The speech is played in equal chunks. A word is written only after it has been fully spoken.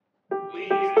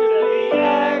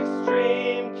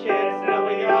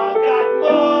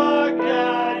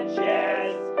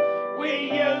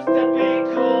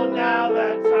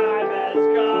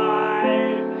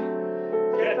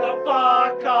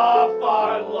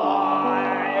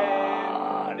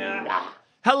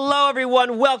Hello,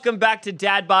 everyone. Welcome back to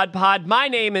DadBodPod. My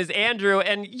name is Andrew,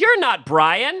 and you're not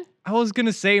Brian. I was going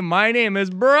to say, my name is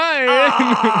Brian.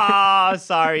 Oh,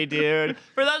 sorry, dude.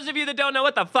 For those of you that don't know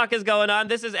what the fuck is going on,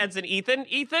 this is Ensign Ethan.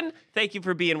 Ethan, thank you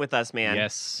for being with us, man.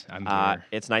 Yes, I'm here.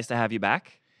 It's nice to have you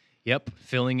back. Yep,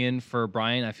 filling in for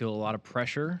Brian. I feel a lot of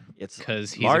pressure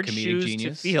because he's large a comedic shoes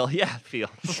genius. To feel. Yeah, feel.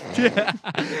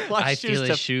 I feel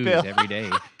his shoes every day.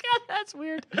 God, that's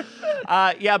weird.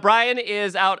 Yeah, Brian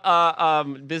is out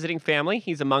visiting family.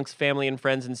 He's amongst family and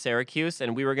friends in Syracuse,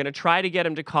 and we were going to try to get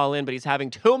him to call in, but he's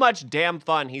having too much damn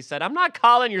fun. He said, I'm not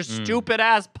calling your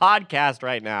stupid-ass podcast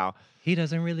right now. He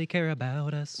doesn't really care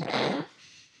about us.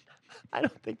 I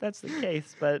don't think that's the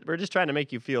case, but we're just trying to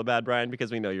make you feel bad, Brian,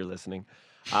 because we know you're listening.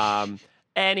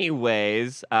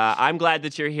 Anyways, I'm glad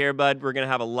that you're here, bud. We're going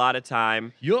to have a lot of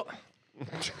time. Yup.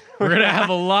 We're going to have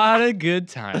a lot of good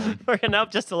time. We're going to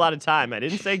have just a lot of time. I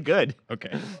didn't say good.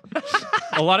 Okay.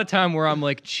 A lot of time where I'm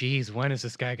like, geez, when is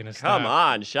this guy going to stop? Come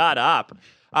on, shut up.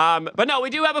 But no, we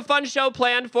do have a fun show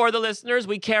planned for the listeners.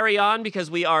 We carry on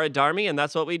because we are a Darmy, and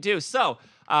that's what we do. So,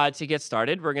 to get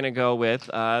started, we're going to go with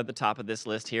the top of this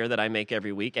list here that I make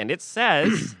every week, and it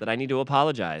says that I need to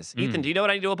apologize. Ethan, do you know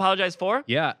what I need to apologize for?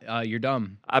 Yeah, you're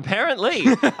dumb. Apparently.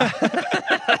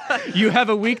 You have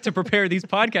a week to prepare these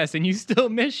podcasts, and you still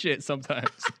miss shit sometimes.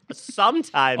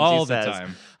 Sometimes, all he says. the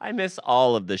time. I miss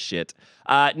all of the shit.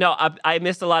 No, I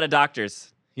missed a lot of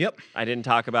doctors. Yep. I didn't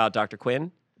talk about Dr.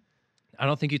 Quinn. I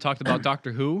don't think you talked about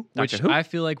Doctor Who, which Who? I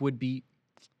feel like would be...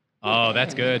 Oh,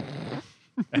 that's good.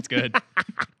 That's good.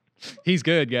 He's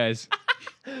good, guys.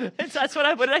 That's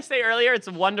what did I say earlier? It's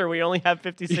a wonder we only have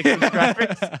 56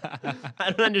 subscribers.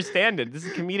 I don't understand it. This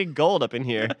is comedic gold up in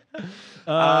here.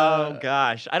 Oh,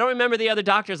 gosh. I don't remember the other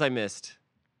doctors I missed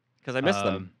because I missed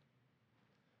them.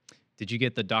 Did you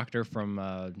get the doctor from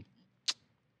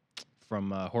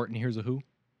Horton Hears a Who?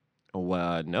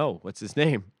 Oh, no. What's his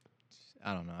name?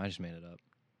 I don't know. I just made it up.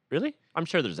 Really? I'm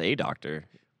sure there's a doctor.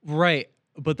 Right.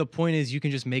 But the point is, you can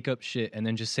just make up shit and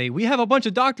then just say, we have a bunch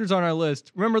of doctors on our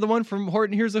list. Remember the one from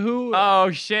Horton Hears a Who?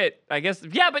 Oh, shit. I guess.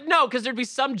 Yeah, but no, because there'd be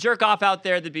some jerk off out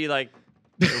there that'd be like,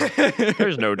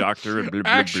 there's no doctor.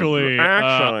 Actually,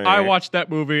 I watched that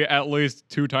movie at least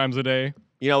 2 times a day.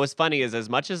 You know, what's funny is as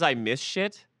much as I miss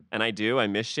shit, and I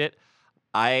miss shit,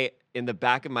 in the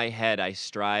back of my head, I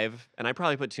strive, and I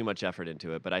probably put too much effort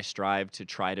into it, but I strive to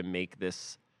try to make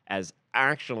this as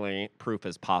actually proof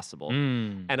as possible.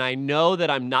 And I know that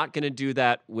I'm not going to do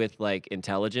that with like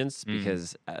intelligence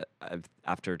because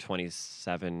after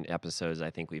 27 episodes, I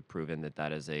think we've proven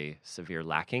that is a severe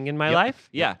lacking in my life.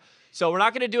 Yeah. So we're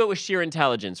not going to do it with sheer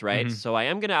intelligence, right? So I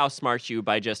am going to outsmart you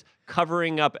by just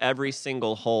covering up every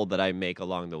single hole that I make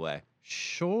along the way.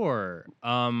 Sure.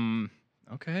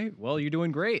 Okay. Well, you're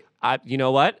doing great. You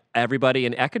know what? Everybody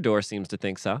in Ecuador seems to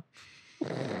think so.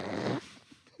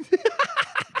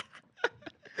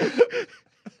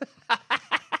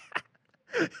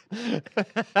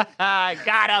 I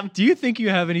got him. Do you think you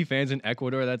have any fans in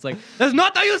Ecuador that's like, that's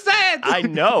not what you said? I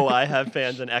know I have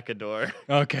fans in Ecuador.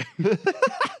 Okay.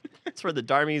 That's where the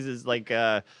Darmies is like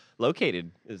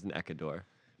located, is in Ecuador.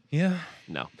 Yeah.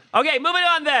 No. Okay, moving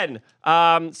on then.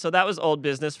 So that was old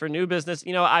business. For new business,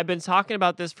 you know, I've been talking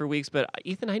about this for weeks, but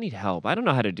Ethan, I need help. I don't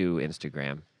know how to do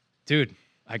Instagram. Dude,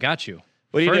 I got you.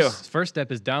 What do you do? First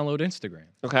step is download Instagram.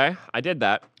 Okay, I did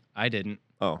that. I didn't.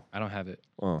 Oh. I don't have it.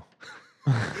 Oh.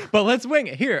 But let's wing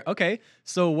it. Here, okay.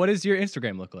 So what does your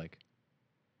Instagram look like?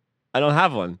 I don't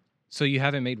have one. So you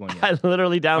haven't made one yet? I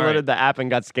literally downloaded the app and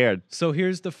got scared. So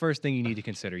here's the first thing you need to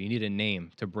consider. You need a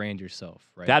name to brand yourself,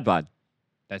 right? DadBod.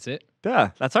 That's it? Duh,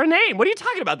 that's our name. What are you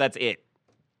talking about? That's it.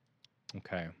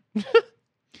 Okay.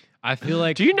 I feel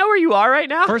like... Do you know where you are right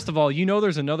now? First of all, you know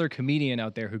there's another comedian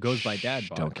out there who goes by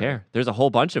DadBod. Don't care. There's a whole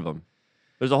bunch of them.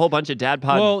 There's a whole bunch of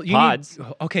DadBod pods.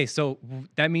 Okay, so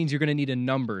that means you're going to need a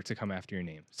number to come after your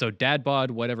name. So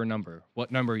DadBod, whatever number.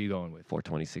 What number are you going with?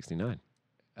 42069.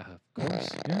 Of course.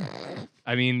 Yeah.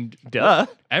 I mean, duh.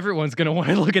 Everyone's going to want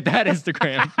to look at that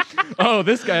Instagram. Oh,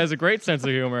 this guy has a great sense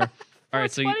of humor. All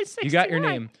right, so you got your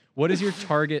name. What is your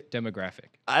target demographic?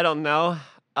 I don't know.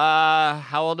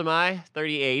 How old am I?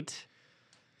 38.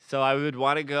 So I would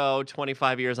want to go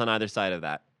 25 years on either side of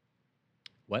that.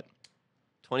 What?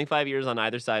 25 years on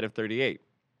either side of 38.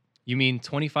 You mean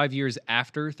 25 years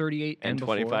after 38 and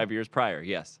 25 years prior,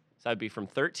 yes. So I'd be from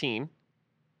 13.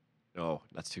 Oh,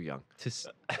 that's too young.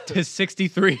 To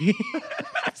 63.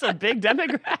 That's a big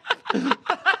demographic.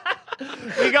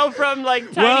 We go from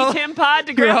like Tiny Tim Pod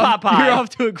to Grandpa Pod. You're off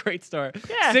to a great start.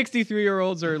 Yeah.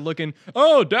 63-year-olds are looking,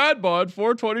 oh, DadBod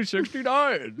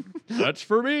 42069. That's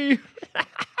for me.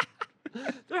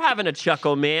 They're having a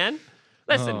chuckle, man.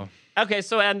 Listen, Okay,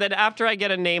 so and then after I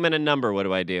get a name and a number, what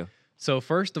do I do? So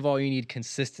first of all, you need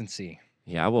consistency.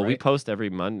 Yeah, well, we Right. post every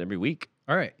week.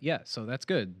 All right, yeah, so that's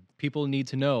good. People need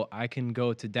to know I can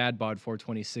go to DadBod for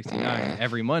 2069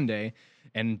 every Monday,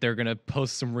 and they're gonna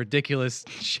post some ridiculous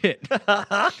shit.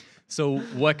 So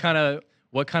what kind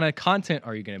of content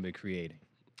are you gonna be creating?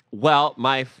 Well,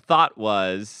 my thought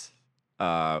was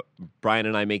Brian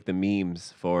and I make the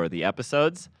memes for the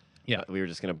episodes. Yeah. We were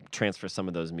just going to transfer some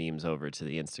of those memes over to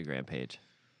the Instagram page.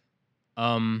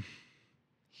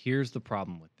 Here's the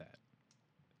problem with that.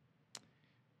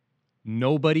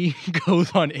 Nobody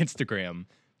goes on Instagram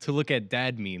to look at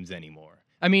dad memes anymore.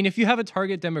 I mean, if you have a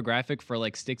target demographic for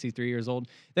like 63 years old,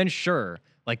 then sure.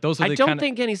 Like those are the I don't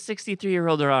think any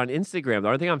 63-year-old are on Instagram.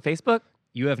 Aren't they on Facebook?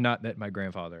 You have not met my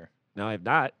grandfather. No, I've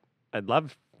not. I'd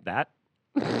love that.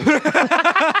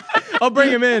 I'll bring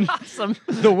him in. Awesome.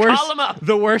 Call him up.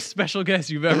 The worst special guest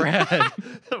you've ever had.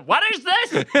 What is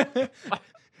this?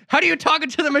 How do you talk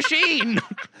into the machine?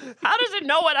 How does it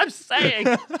know what I'm saying?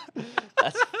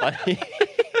 That's funny.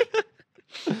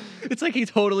 It's like he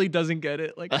totally doesn't get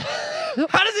it. Like,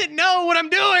 how does it know what I'm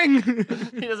doing?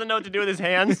 He doesn't know what to do with his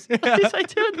hands. He's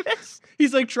like doing this.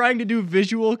 He's like trying to do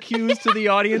visual cues to the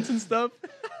audience and stuff.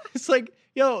 It's like,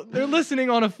 yo, they're listening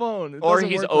on a phone. Or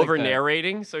he's over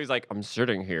narrating, so he's like, I'm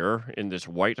sitting here in this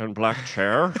white and black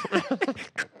chair.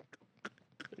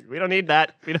 We don't need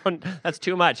that. That's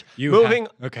too much. Moving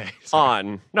okay.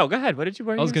 on. No, go ahead. What did you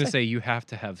I was going to say, you have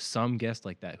to have some guest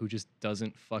like that who just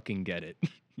doesn't fucking get it.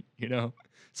 You know?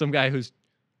 Some guy who's,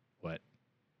 what?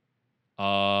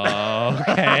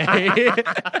 Okay.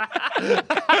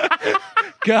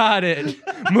 Got it.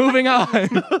 Moving on.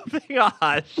 Moving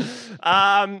on.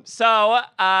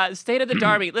 State of the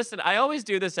Darmy. Listen, I always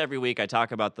do this every week. I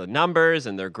talk about the numbers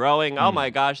and they're growing. Oh my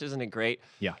gosh, isn't it great?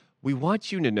 Yeah. We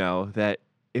want you to know that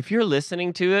if you're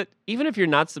listening to it, even if you're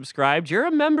not subscribed, you're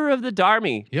a member of the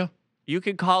Darmy. Yeah. You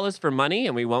could call us for money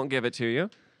and we won't give it to you.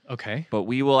 Okay. But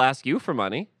we will ask you for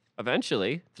money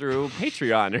eventually through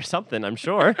Patreon or something, I'm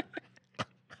sure.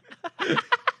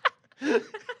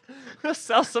 We'll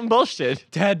sell some bullshit.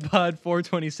 DadBod for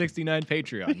 2069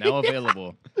 Patreon, now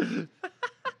available.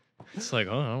 It's like,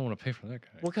 oh, I don't want to pay for that guy.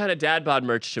 What kind of DadBod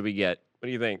merch should we get? What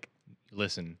do you think?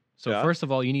 Listen, so Yeah? first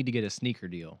of all, you need to get a sneaker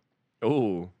deal.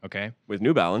 Ooh, Okay? with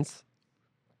New Balance.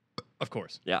 Of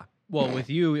course. Yeah. Well, with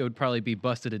you, it would probably be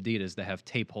busted Adidas that have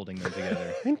tape holding them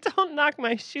together. Don't knock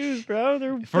my shoes,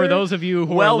 bro. For those of you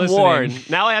who well are listening, worn.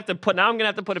 Now I'm gonna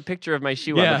have to put a picture of my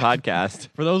shoe on the podcast.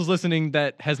 For those listening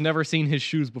that has never seen his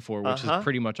shoes before, which is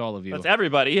pretty much all of you. That's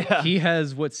everybody, yeah. He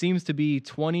has what seems to be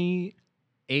 20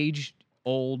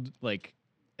 age-old like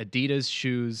Adidas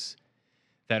shoes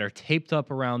that are taped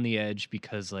up around the edge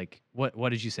because, like, what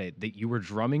did you say? That you were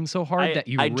drumming so hard that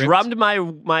you I ripped? drummed my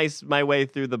way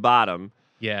through the bottom.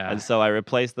 Yeah. And so I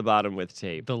replaced the bottom with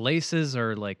tape. The laces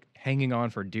are like hanging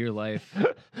on for dear life.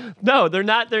 No, they're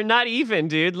not. They're not even,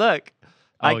 dude. Look,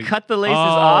 I Oh, cut the laces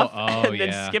off and then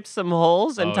yeah. skipped some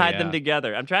holes and tied them yeah.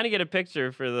 together. I'm trying to get a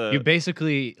picture for the. You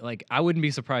basically, like, I wouldn't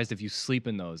be surprised if you sleep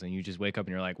in those and you just wake up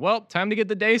and you're like, well, time to get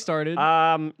the day started.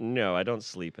 No, I don't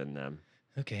sleep in them.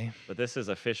 Okay. But this is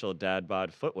official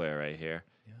DadBod footwear right here.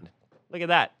 Yeah. Look at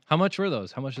that. How much were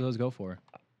those? How much do those go for?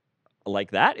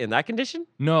 Like that in that condition?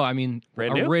 No, I mean,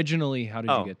 Brand new? originally, how did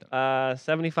you get them?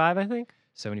 75, I think.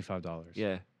 $75.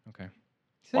 Yeah. Okay.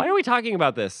 Why are we talking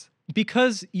about this?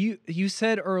 Because you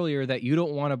said earlier that you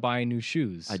don't want to buy new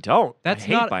shoes. I don't. That's I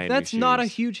hate not buying that's new not a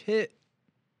shoes. huge hit.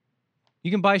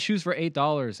 You can buy shoes for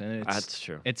 $8 and it's That's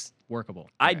true. It's workable.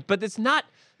 But it's not.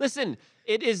 Listen,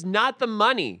 it is not the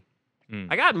money. Mm.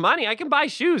 I got money. I can buy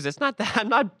shoes. It's not that I'm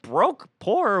not broke,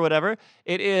 poor, or whatever.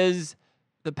 It is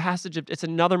the passage of. It's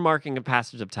another marking of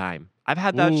passage of time. I've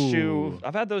had that shoe.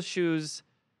 I've had those shoes.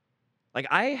 Like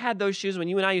I had those shoes when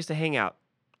you and I used to hang out.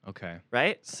 Okay.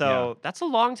 Right. So that's a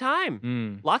long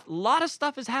time. Lot of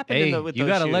stuff has happened. Hey, with you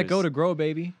those gotta let shoes. go to grow,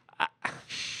 baby.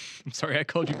 I'm sorry, I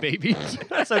called you baby.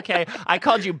 That's okay. I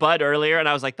called you Bud earlier, and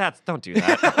I was like, don't do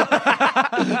that."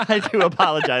 I do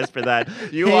apologize for that.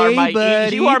 You are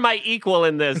my equal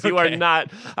in this. You are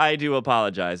not. I do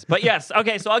apologize. But yes,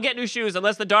 okay. So I'll get new shoes.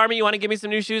 Unless the Darmy, you want to give me some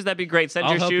new shoes? That'd be great. Send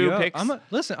I'll your help shoe you out. pics. I'm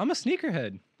a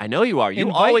sneakerhead. I know you are. You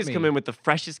Invite always me. come in with the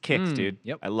freshest kicks, dude.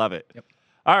 Yep. I love it. Yep.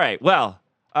 All right. Well,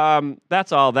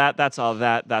 that's all that. That's all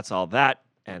that. That's all that.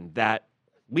 And that.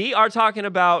 We are talking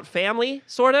about family,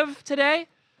 sort of, today.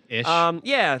 Ish.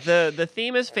 Yeah, the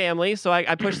theme is family, so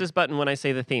I push this button when I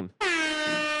say the theme.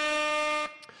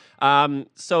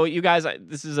 So you guys,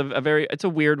 this is it's a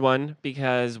weird one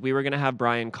because we were gonna have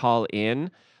Brian call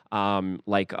in,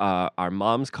 our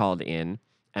moms called in,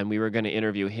 and we were going to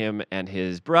interview him and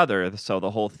his brother. So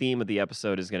the whole theme of the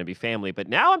episode is going to be family. But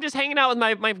now I'm just hanging out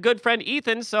with my good friend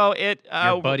Ethan. So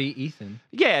Your buddy Ethan.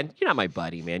 Yeah, you're not my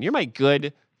buddy, man. You're my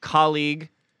good colleague,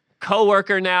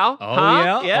 coworker now. Oh, huh?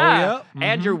 yeah. Oh, yeah.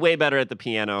 And you're way better at the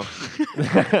piano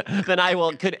than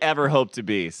I could ever hope to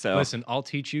be. So Listen, I'll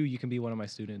teach you. You can be one of my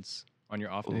students on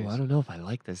your off days. I don't know if I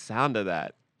like the sound of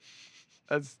that.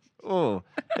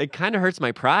 It kind of hurts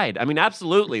my pride. I mean,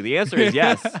 absolutely. The answer is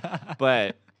yes,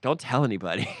 but don't tell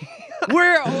anybody.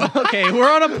 We're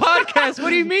on a podcast.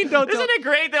 What do you mean? Isn't it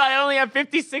great that I only have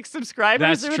 56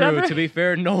 subscribers? That's or true. whatever? To be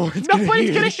fair, nobody's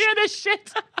gonna hear hear this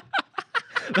shit.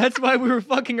 That's why we were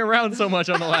fucking around so much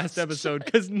on the last episode,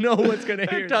 because no one's gonna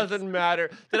hear. It doesn't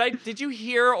matter. Did you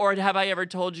hear, or have I ever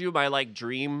told you my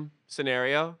dream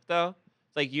scenario though?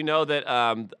 Like,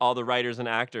 that all the writers and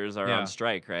actors are on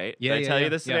strike, right? Yeah, Did I tell you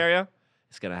this scenario?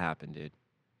 It's gonna happen, dude.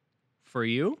 For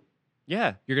you?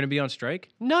 Yeah. You're gonna be on strike?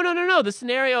 No. The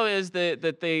scenario is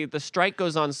that the strike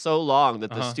goes on so long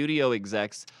that the studio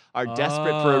execs are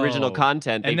desperate for original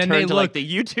content. They turn to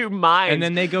the YouTube minds. And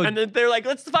then they go. And then they're like,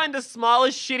 let's find the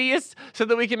smallest, shittiest so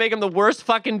that we can make them the worst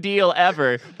fucking deal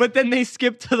ever. But then they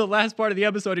skip to the last part of the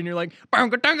episode and you're like,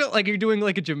 like you're doing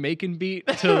like a Jamaican beat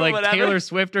to Taylor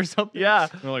Swift or something. Yeah.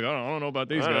 And they're like, I don't know about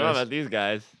these I guys. don't know about these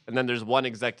guys. And then there's one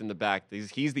exec in the back.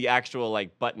 He's the actual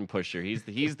button pusher. He's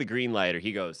the green lighter.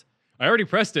 He goes, I already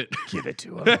pressed it. give it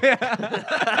to him.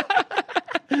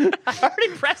 I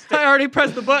already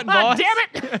pressed the button, boss. Damn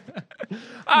it!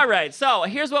 All right, so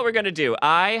here's what we're gonna do.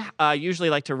 I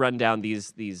usually like to run down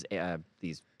these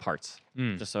parts,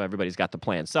 just so everybody's got the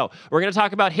plan. So we're gonna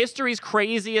talk about history's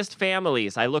craziest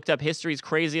families. I looked up history's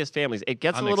craziest families. It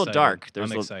gets a little dark.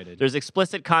 I'm excited. There's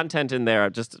explicit content in there.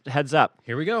 Just heads up.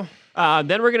 Here we go.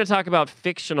 Then we're going to talk about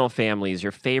fictional families,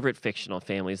 your favorite fictional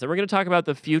families. Then we're going to talk about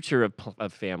the future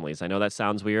of families. I know that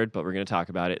sounds weird, but we're going to talk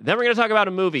about it. Then we're going to talk about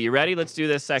a movie. You ready? Let's do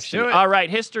this section. Let's do it. All right,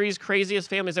 history's craziest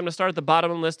families. I'm going to start at the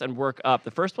bottom of the list and work up.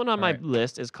 The first one on my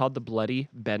list is called the Bloody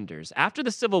Benders. After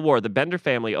the Civil War, the Bender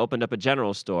family opened up a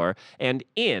general store and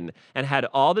inn and had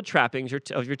all the trappings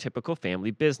of your typical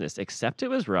family business, except it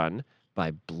was run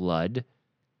by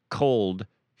cold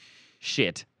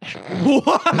shit.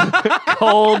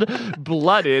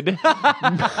 Cold-blooded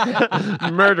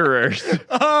murderers.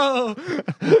 Oh,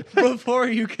 before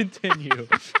you continue,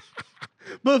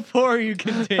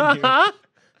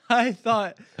 I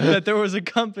thought that there was a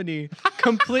company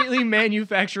completely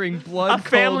manufacturing blood. A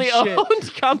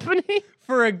family-owned company?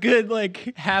 For a good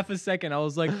half a second, I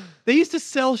was like, they used to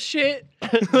sell shit?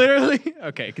 Literally?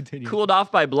 Okay, continue. Cooled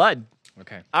off by blood.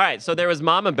 Okay. All right, so there was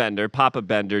Mama Bender, Papa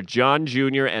Bender, John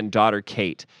Jr., and daughter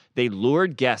Kate. They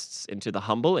lured guests into the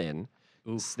humble inn.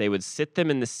 Oof. They would sit them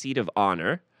in the seat of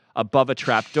honor above a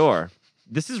trap door.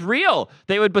 This is real.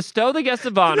 They would bestow the guest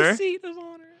of honor. The seat of honor.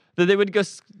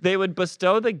 They would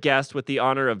bestow the guest with the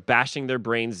honor of bashing their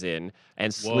brains in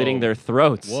and slitting their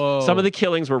throats. Whoa. Some of the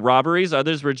killings were robberies,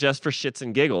 others were just for shits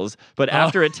and giggles. But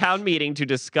after a town meeting to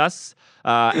discuss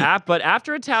about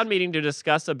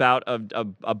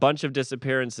a bunch of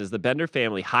disappearances, the Bender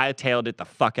family hightailed it the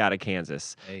fuck out of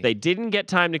Kansas. Hey. They didn't get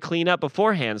time to clean up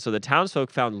beforehand, so the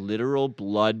townsfolk found literal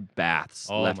blood baths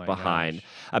left behind. Gosh.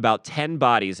 About 10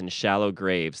 bodies in shallow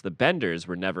graves. The Benders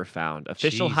were never found.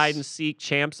 Official Jeez. hide-and-seek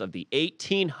champs of the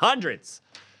 1800s.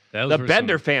 Those The were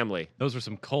Bender family. Those were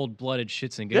some cold-blooded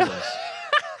shits and giggles.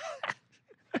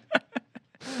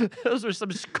 Those were some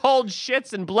cold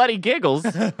shits and bloody giggles.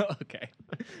 Okay.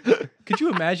 Could you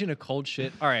imagine a cold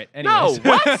shit? All right. No, Anyways.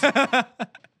 what?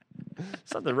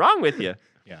 Something wrong with you.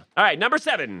 Yeah. All right, number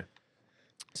 7.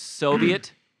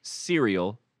 Soviet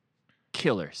serial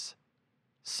killers.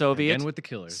 Soviet Again with the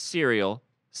killers. cereal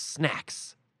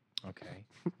snacks. Okay.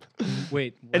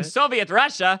 Wait. In What? Soviet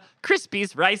Russia,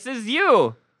 Krispies Rice is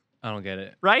you. I don't get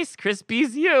it. Rice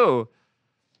Krispies you.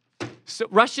 So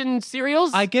Russian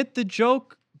cereals? I get the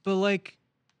joke, but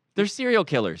They're serial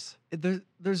killers.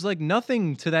 there's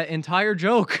nothing to that entire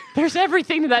joke. There's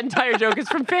everything to that entire joke. It's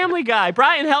from Family Guy.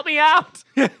 Brian, help me out.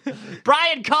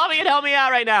 Brian, call me and help me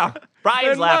out right now.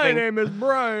 Brian's laughing. My name is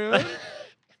Brian.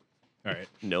 All right.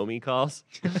 Know me calls.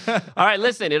 All right,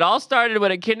 listen. It all started when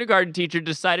a kindergarten teacher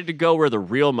decided to go where the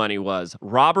real money was.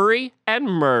 Robbery and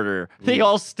murder. They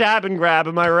all stab and grab,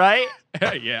 am I right?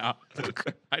 Yeah.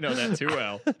 I know that too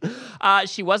well.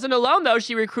 She wasn't alone, though.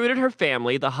 She recruited her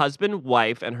family, the husband,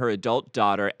 wife, and her adult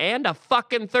daughter, and a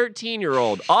fucking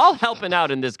 13-year-old, all helping out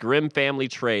in this grim family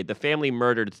trade. The family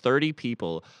murdered 30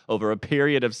 people over a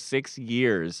period of 6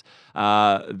 years.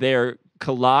 Their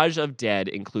collage of dead,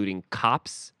 including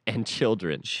cops and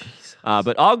children.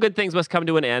 But all good things must come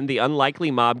to an end. The unlikely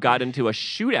mob got into a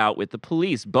shootout with the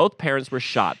police. Both parents were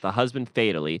shot, the husband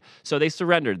fatally, so they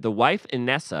surrendered. The wife,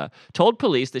 Inessa, told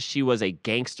police that she was a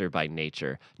gangster by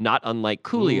nature, not unlike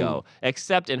Coolio,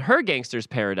 except in her gangster's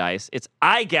paradise, it's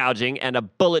eye gouging and a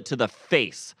bullet to the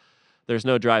face. There's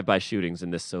no drive-by shootings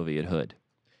in this Soviet hood.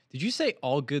 Did you say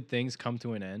all good things come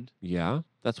to an end? Yeah,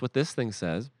 that's what this thing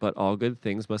says, but all good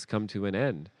things must come to an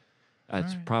end.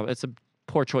 It's a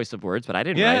poor choice of words, but I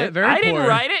didn't write it. Very poor. Didn't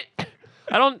write it.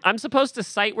 I'm supposed to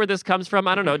cite where this comes from.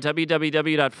 I don't know,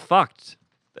 www.fucked.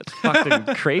 That's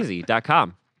fucking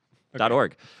crazy.com. Okay.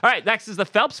 .org. All right, next is the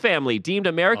Phelps family, deemed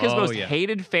America's most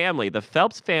hated family. The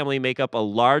Phelps family make up a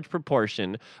large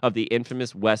proportion of the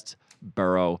infamous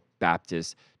Westboro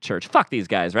Baptist Church. Fuck these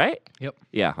guys, right? Yep.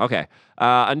 Yeah, okay.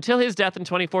 Until his death in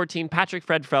 2014, Patrick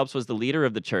Fred Phelps was the leader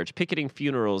of the church. Picketing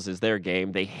funerals is their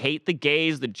game. They hate the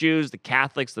gays, the Jews, the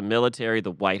Catholics, the military, the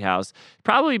White House.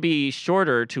 Probably be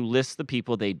shorter to list the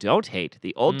people they don't hate.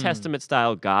 The Old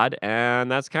Testament-style God, and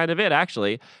that's kind of it,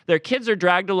 actually. Their kids are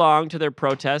dragged along to their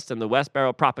protests, and the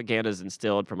Westboro propaganda is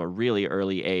instilled from a really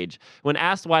early age. When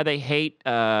asked why they hate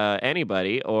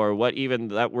anybody, or what even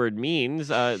that word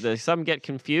means, some get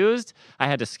confused. I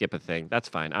had to skip a thing. That's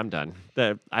fine. I'm done.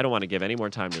 I don't want to give any more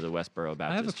time to the Westboro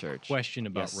Baptist Church. I have a question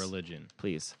about religion.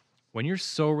 Please. When you're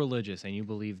so religious and you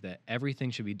believe that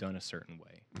everything should be done a certain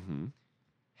way,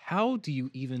 how do you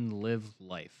even live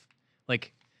life?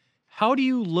 Like, how do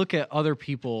you look at other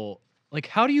people? Like,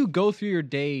 how do you go through your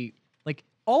day? Like,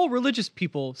 all religious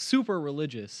people, super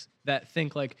religious, that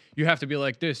think, like, you have to be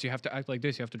like this, you have to act like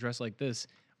this, you have to dress like this.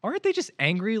 Aren't they just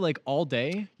angry, like, all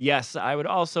day? Yes, I would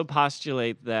also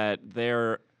postulate that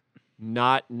they're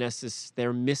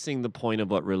missing the point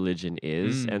of what religion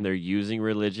is, and they're using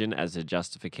religion as a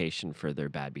justification for their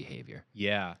bad behavior.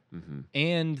 Yeah.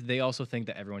 And they also think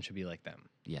that everyone should be like them.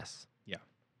 Yes. Yeah.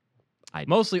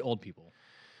 Mostly old people.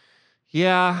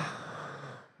 Yeah.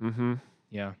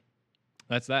 Yeah.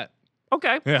 That's that.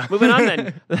 Okay, Yeah. Moving on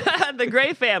then. The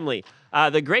Gray family.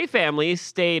 The Gray family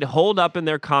stayed holed up in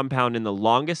their compound in the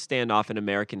longest standoff in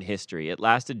American history. It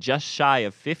lasted just shy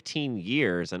of 15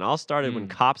 years, and all started when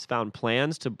cops found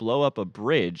plans to blow up a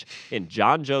bridge in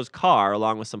John Joe's car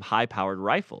along with some high-powered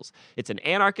rifles. It's an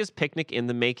anarchist picnic in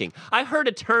the making. I heard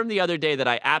a term the other day that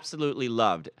I absolutely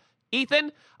loved.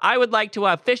 Ethan, I would like to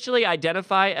officially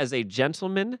identify as a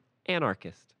gentleman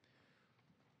anarchist.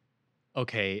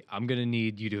 Okay, I'm going to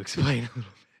need you to explain a little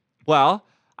bit. Well,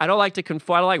 I don't like to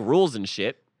conform. I don't like rules and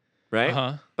shit, right?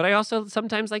 Uh-huh. But I also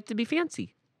sometimes like to be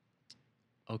fancy.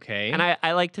 Okay. And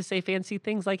I like to say fancy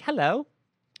things like hello.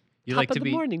 You Top like of to the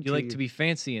be morning you to like you. to be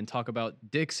fancy and talk about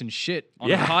dicks and shit on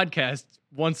Yeah. a podcast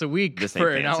once a week This ain't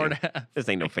for an fancy. hour and a half. This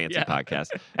ain't no fancy Yeah. podcast.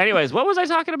 Anyways, what was I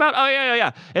talking about? Oh,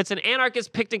 yeah. It's an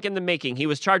anarchist picnic in the making. He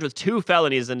was charged with 2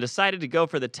 felonies and decided to go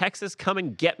for the Texas come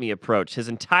and get me approach. His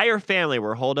entire family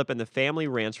were holed up in the family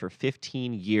ranch for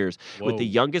 15 years, with the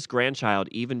youngest grandchild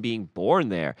even being born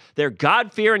there. They're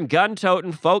God-fearing,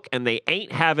 gun-toting folk, and they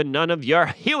ain't having none of your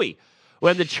Huey.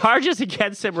 When the charges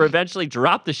against him were eventually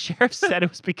dropped, the sheriff said it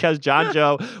was because John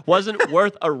Joe wasn't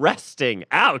worth arresting.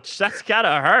 Ouch, that's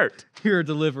gotta hurt. Your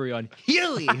delivery on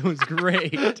Healy was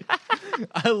great.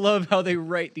 I love how they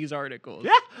write these articles.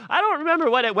 Yeah, I don't remember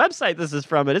what website this is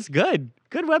from, but it's good.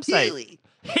 Good website.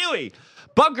 Huey.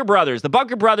 Bunker Brothers. The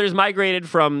Bunker Brothers migrated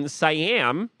from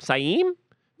Siam.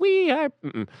 We are.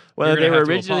 Well, You're they gonna were have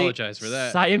to originally apologize for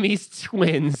that. Siamese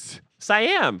twins.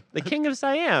 Siam, the king of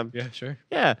Siam. Yeah, sure.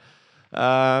 Yeah.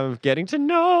 Getting to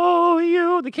know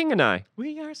you, the king and I.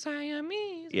 We are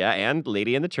Siamese. Yeah, and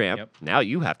Lady and the Tramp. Yep. Now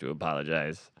you have to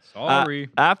apologize. Sorry.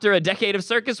 After a decade of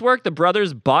circus work, the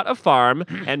brothers bought a farm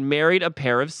and married a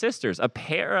pair of sisters.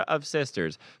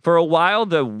 For a while,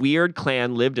 the weird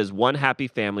clan lived as one happy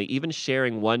family, even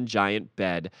sharing one giant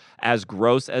bed, as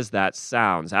gross as that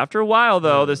sounds. After a while,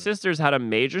 though, the sisters had a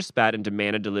major spat and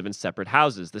demanded to live in separate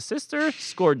houses. The sisters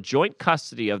scored joint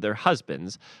custody of their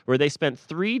husbands, where they spent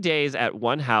 3 days at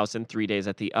one house and 3 days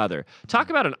at the other. Talk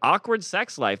about an awkward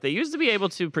sex life. They used to be able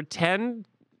to pretend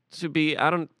to be, I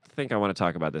don't think I want to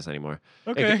talk about this anymore.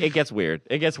 Okay. It gets weird.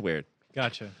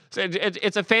 Gotcha. So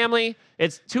it's a family.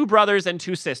 It's 2 brothers and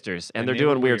 2 sisters, and they're they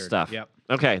doing were weird weird. stuff. Yep.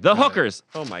 Okay, the hookers.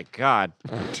 Oh my God.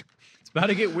 It's about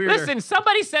to get weirder. Listen,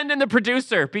 somebody send in the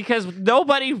producer because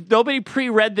nobody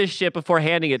pre-read this shit before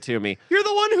handing it to me. You're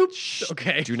the one who.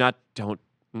 Okay. Don't.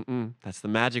 That's the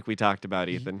magic we talked about,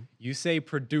 Ethan. You say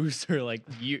producer like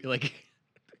you like.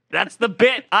 That's the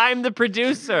bit. I'm the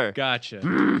producer.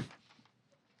 Gotcha.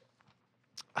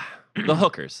 The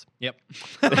hookers. Yep.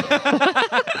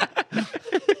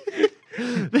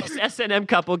 This S&M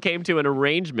couple came to an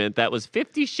arrangement that was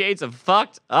 50 shades of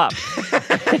fucked up.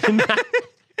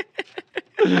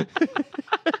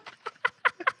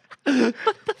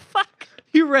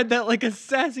 You read that like a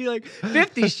sassy, like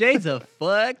 50 Shades of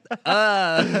fucked up.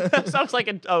 That sounds like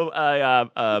a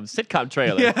sitcom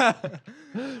trailer. Yeah.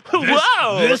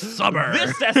 Whoa! This summer.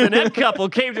 This S&M couple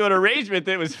came to an arrangement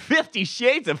that was 50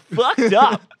 Shades of fucked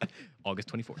up. August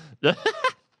 24th.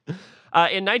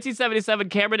 In 1977,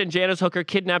 Cameron and Janice Hooker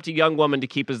kidnapped a young woman to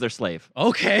keep as their slave.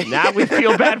 Okay. Now we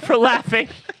feel bad for laughing.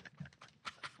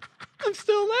 I'm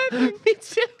still laughing. Me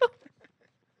too.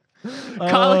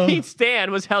 Colleen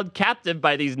Stan was held captive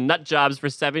by these nut jobs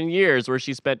for 7 years, where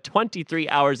she spent 23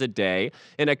 hours a day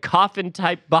in a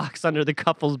coffin-type box under the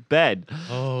couple's bed.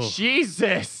 Oh.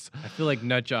 Jesus. I feel like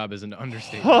nut job is an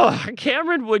understatement.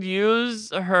 Cameron would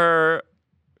use her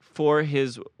for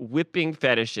his whipping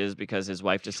fetishes because his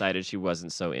wife decided she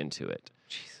wasn't so into it.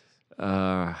 Jesus.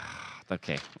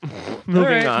 Okay.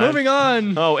 Moving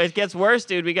on. Oh, it gets worse,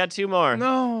 dude. We got 2 more.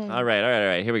 No. All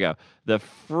right. Here we go. The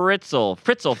Fritzl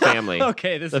family.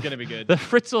 Okay, this is going to be good. The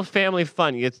Fritzl family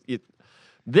fun.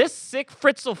 This sick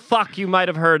Fritzl fuck you might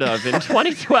have heard of. In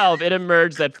 2012, it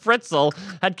emerged that Fritzl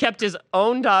had kept his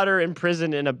own daughter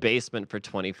imprisoned in a basement for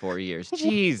 24 years.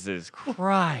 Jesus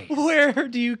Christ. Where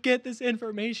do you get this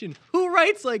information? Who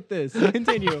writes like this?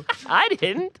 Continue. I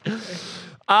didn't.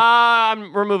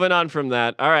 We're moving on from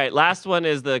that. All right, last one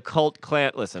is the cult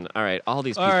clan. Listen, all right, all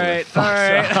these people are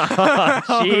fucked.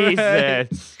 All Jesus. right.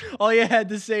 All you had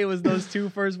to say was those 2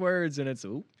 first words, and it's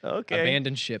okay.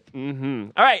 Abandoned ship. Mm-hmm.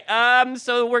 All right,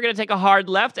 so we're going to take a hard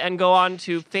left and go on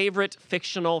to favorite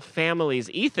fictional families.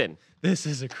 Ethan. This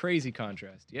is a crazy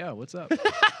contrast. Yeah, what's up?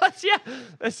 I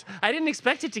didn't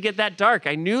expect it to get that dark.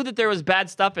 I knew that there was bad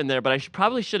stuff in there, but I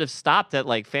probably should have stopped at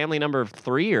like family number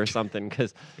 3 or something.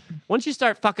 Because once you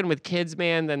start fucking with kids,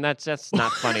 man, then that's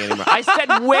not funny anymore. I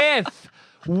said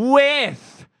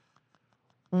with.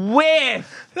 That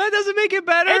doesn't make it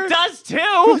better. It does too.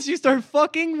 Once you start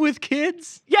fucking with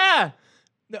kids. Yeah.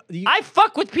 No, I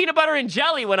fuck with peanut butter and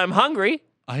jelly when I'm hungry.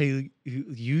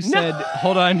 You said,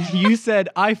 hold on. You said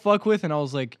I fuck with, and I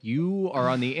was like, you are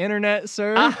on the internet,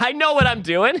 sir. I know what I'm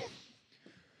doing.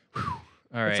 All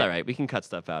right. It's all right. We can cut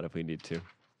stuff out if we need to.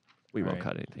 We won't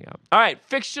cut anything out. All right.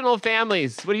 Fictional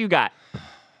families. What do you got?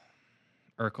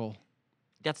 Urkel.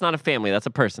 That's not a family. That's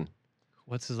a person.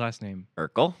 What's his last name?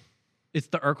 Urkel. It's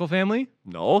the Urkel family?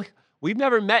 No. We've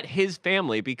never met his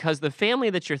family because the family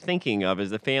that you're thinking of is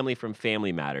the family from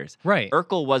Family Matters. Right.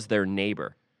 Urkel was their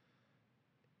neighbor.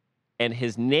 And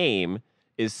his name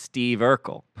is Steve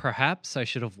Urkel. Perhaps I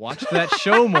should have watched that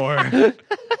show more.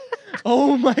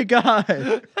 Oh my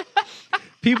God.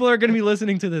 People are going to be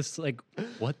listening to this like,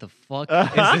 what the fuck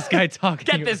is this guy talking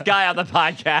about? Get this guy on the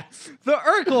podcast. The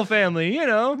Urkel family, you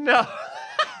know. No.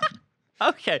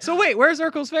 Okay. So wait, where's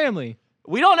Urkel's family?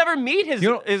 We don't ever meet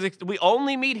we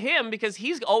only meet him because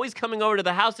he's always coming over to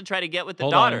the house to try to get with the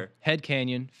daughter. On. Head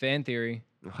Canyon, fan theory.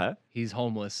 What? He's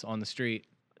homeless on the street.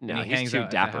 No, he's too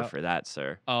dapper for that,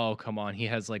 sir. Oh, come on. He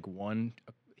has one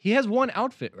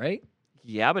outfit, right?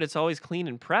 Yeah, but it's always clean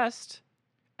and pressed.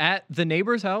 At the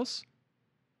neighbor's house?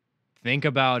 Think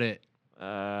about it.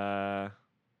 Hang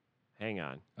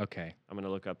on. Okay. I'm going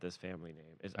to look up this family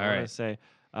name. All right. I'm going to say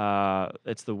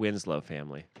it's the Winslow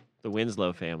family. The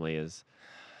Winslow family is...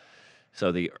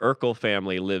 So the Urkel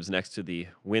family lives next to the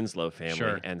Winslow family.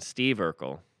 Sure. And Steve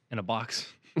Urkel. In a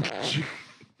box.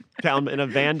 Down in a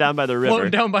van down by the river.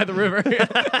 Floating down by the river. All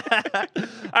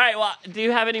right, well, do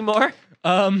you have any more?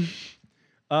 You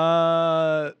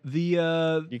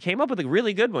came up with a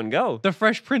really good one. Go. The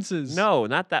Fresh Princes. No,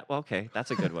 not that. Well, okay, that's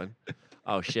a good one.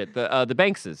 Oh shit, the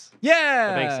Bankses. Yeah.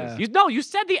 The Bankses. You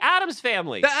said the Addams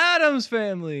family. The Addams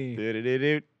family.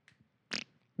 Do-do-do-do.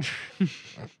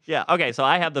 Yeah, okay, so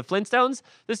I have the Flintstones,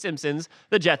 the Simpsons,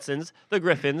 the Jetsons, the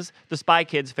Griffins, the Spy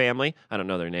Kids family. I don't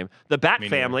know their name. The Bat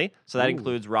family, so that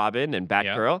includes Robin and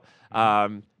Batgirl.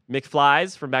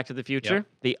 McFly's from Back to the Future. Yep.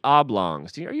 The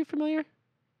Oblongs. Are you familiar?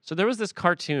 So there was this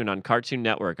cartoon on Cartoon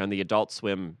Network on the Adult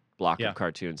Swim block of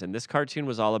cartoons, and this cartoon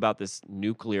was all about this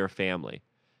nuclear family.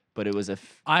 But it was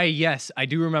yes, I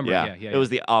do remember. Yeah. It was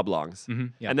the Oblongs. Mm-hmm,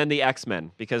 yeah. And then the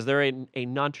X-Men, because they're a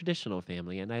non-traditional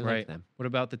family, and I like them. What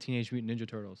about the Teenage Mutant Ninja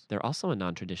Turtles? They're also a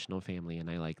non-traditional family, and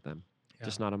I like them. Yeah.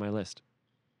 Just not on my list.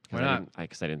 Why not?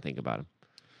 Because I didn't think about him.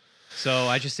 So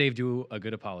I just saved you a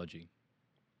good apology.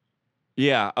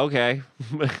 Yeah, okay.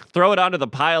 Throw it onto the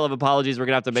pile of apologies we're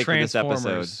going to have to make for this episode.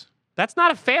 Transformers. That's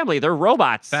not a family. They're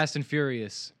robots. Fast and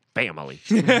Furious. Family.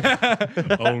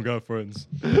 I don't got friends.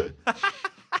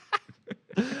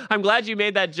 I'm glad you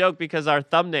made that joke because our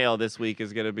thumbnail this week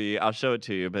is going to be, I'll show it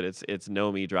to you, but it's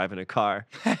Nomi driving a car.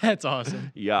 That's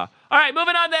awesome. Yeah. All right,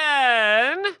 moving on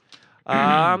then.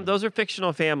 Those are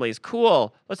fictional families.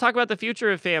 Cool. Let's talk about the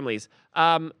future of families.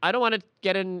 I don't want to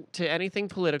get into anything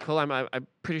political. I'm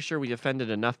pretty sure we offended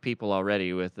enough people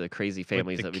already with the crazy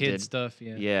families With the that we kid did. stuff,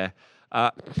 yeah. Yeah.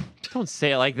 Don't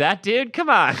say it like that, dude. Come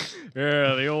on.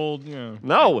 Yeah, the old, yeah.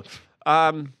 No.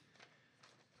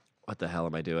 What the hell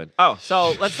am I doing? Oh,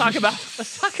 so let's talk about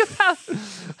the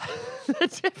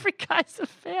different kinds of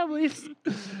families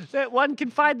that one can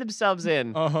find themselves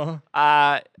in.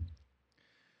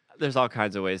 There's all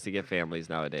kinds of ways to get families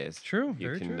nowadays. True. You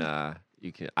Very can true.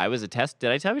 you can I was a test.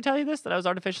 Did I tell you this that I was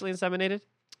artificially inseminated?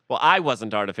 Well, I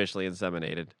wasn't artificially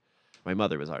inseminated. My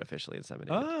mother was artificially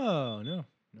inseminated. Oh, no.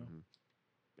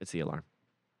 It's the alarm.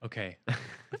 Okay.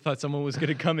 I thought someone was going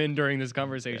to come in during this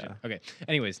conversation. Yeah. Okay.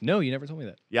 Anyways, no, you never told me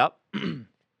that. Yep.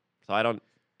 So I don't.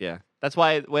 Yeah. That's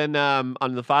why when on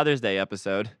the Father's Day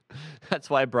episode, that's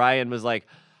why Brian was like,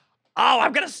 "Oh,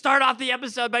 I'm gonna start off the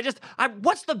episode by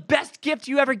what's the best gift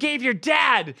you ever gave your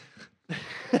dad?"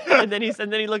 and then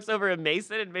he looks over at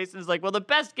Mason, and Mason's like, "Well, the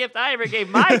best gift I ever gave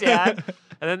my dad."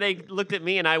 And then they looked at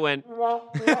me, and I went,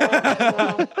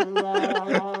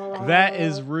 That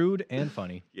is rude and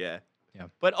funny. "Yeah, Yeah.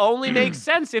 but only makes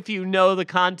sense if you know the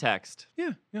context."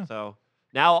 Yeah. So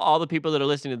now all the people that are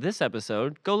listening to this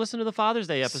episode, go listen to the Father's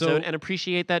Day episode and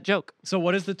appreciate that joke. So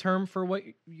what is the term for what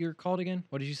you're called again?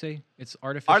 What did you say? It's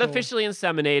artificial. Artificially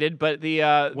inseminated, but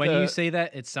the when you say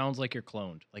that, it sounds like you're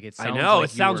cloned. Like it sounds I know like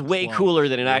it sounds you were way cloned. cooler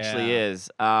than it actually Yeah. is.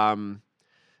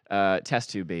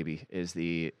 Test tube baby is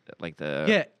the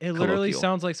Yeah, it literally colloquial.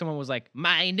 sounds like someone was like,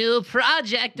 "My new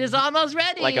project is almost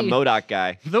ready." like a MODOK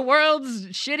guy. The world's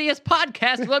shittiest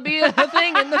podcast will be a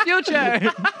thing in the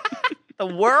future. The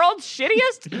world's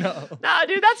shittiest? No. Nah,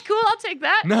 dude, that's cool. I'll take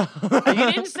that. No.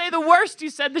 You didn't say the worst. You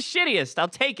said the shittiest. I'll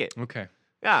take it. Okay.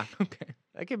 Yeah, Okay.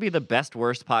 that could be the best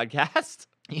worst podcast.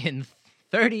 In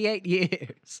 38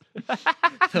 years,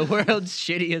 the world's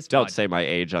shittiest. Don't podcast. say my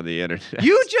age on the internet.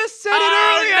 You just said it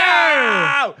earlier.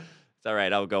 No! It's all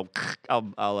right. I'll go.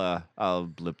 I'll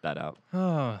blip that out.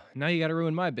 Oh, now you got to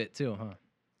ruin my bit too, huh?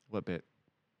 What bit?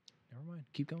 Never mind.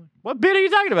 Keep going. What bit are you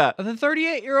talking about? The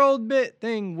 38-year-old bit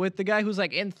thing with the guy who's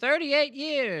like, in 38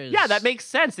 years. Yeah, that makes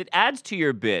sense. It adds to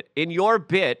your bit. In your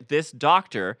bit, this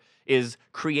doctor is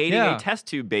creating Yeah. a test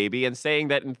tube baby and saying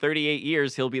that in 38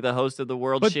 years he'll be the host of the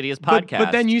world's shittiest podcast.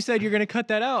 But then you said you're going to cut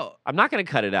that out. I'm not going to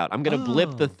cut it out. I'm going to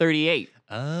blip the 38.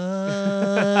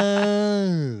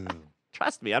 Oh.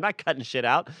 Trust me, I'm not cutting shit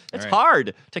out. It's right.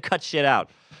 hard to cut shit out.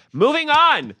 Moving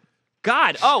on.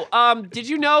 God. Oh, did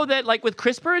you know that like with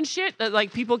CRISPR and shit, that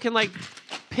like people can like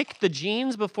pick the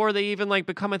genes before they even like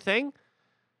become a thing?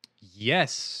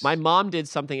 Yes. My mom did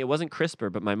something. It wasn't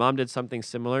CRISPR, but my mom did something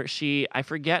similar. I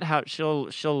forget how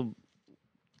she'll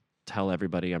tell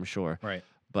everybody, I'm sure. Right.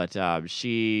 But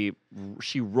she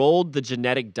rolled the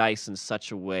genetic dice in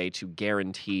such a way to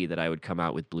guarantee that I would come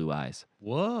out with blue eyes.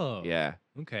 Whoa. Yeah.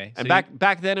 Okay. And So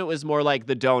back then it was more like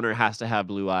the donor has to have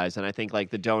blue eyes, and I think like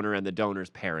the donor and the donor's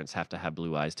parents have to have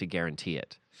blue eyes to guarantee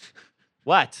it.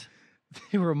 What?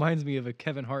 it reminds me of a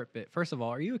Kevin Hart bit. First of all,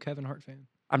 are you a Kevin Hart fan?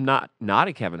 I'm not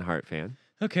a Kevin Hart fan.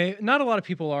 Okay, not a lot of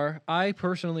people are. I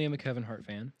personally am a Kevin Hart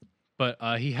fan, but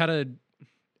he had a.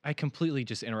 I completely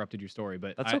just interrupted your story,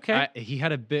 but That's okay. He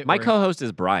had a bit. My where- co-host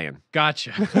is Brian.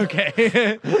 Gotcha.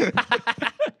 Okay.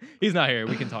 He's not here.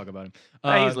 We can talk about him.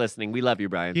 He's listening. We love you,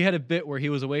 Brian. He had a bit where he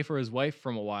was away for his wife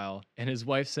from a while, and his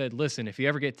wife said, "Listen, if you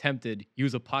ever get tempted,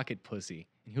 use a pocket pussy."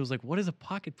 And he was like, "What is a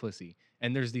pocket pussy?"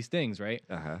 And there's these things, right?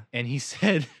 Uh-huh. And he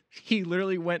said he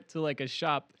literally went to like a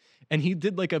shop and he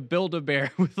did like a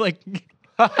Build-A-Bear with like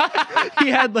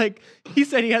he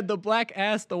said he had the black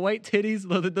ass, the white titties,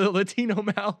 the Latino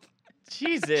mouth.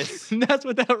 Jesus. And that's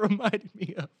what that reminded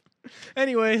me of.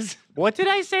 Anyways, What did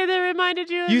I say that reminded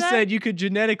you of you that? said you could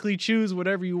genetically choose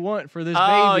whatever you want for this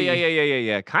Oh, baby.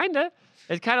 yeah. Kinda.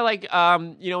 It's kind of like,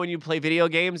 when you play video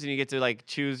games and you get to like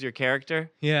choose your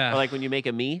character. Yeah. Or like when you make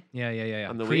a me. Yeah.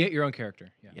 On the Create Wii? your own character.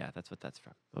 Yeah. Yeah, that's what that's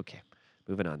from. Okay.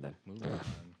 Moving on then. Moving on.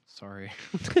 Sorry.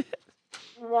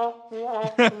 Moving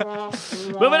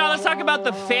on, let's talk about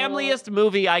the familiest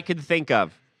movie I could think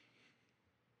of.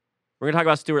 We're going to talk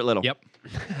about Stuart Little. Yep.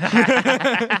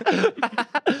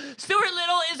 Stuart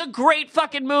Little is a great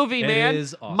fucking movie, man. It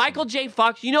is awesome. Michael J.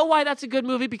 Fox. You know why that's a good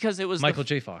movie? Because it was Michael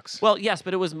J. Fox. Well, yes,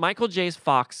 but it was Michael J.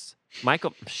 Fox.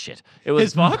 It was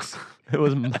His Fox? It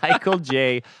was Michael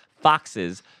J.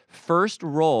 Fox's first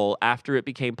role after it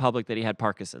became public that he had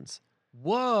Parkinson's.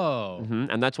 Whoa.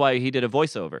 And that's why he did a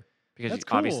voiceover. Because That's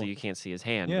cool. obviously you can't see his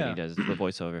hand when Yeah. he does the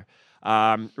voiceover.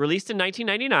 Released in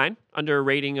 1999 under a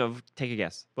rating of, take a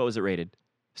guess. What was it rated?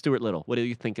 Stuart Little. What do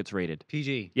you think it's rated?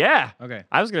 PG. Yeah. Okay.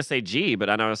 I was going to say G, but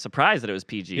I was surprised that it was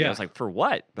PG. I Yeah. was like, for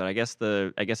what? But I guess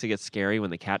it gets scary when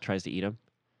the cat tries to eat him.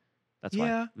 That's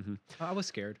Yeah. why. Mhm. I was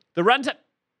scared. The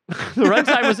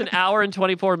runtime was an hour and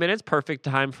 24 minutes. Perfect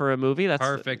time for a movie. That's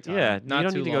Perfect time. Yeah, Not you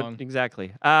don't too need to long. go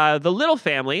exactly. The Little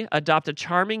family adopt a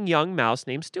charming young mouse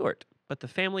named Stuart, but the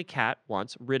family cat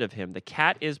wants rid of him. The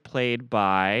cat is played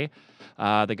by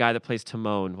the guy that plays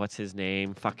Timon. What's his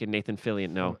name? Fucking Nathan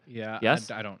Fillion. No. Yeah.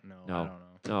 Yes? I don't know. No. I don't know.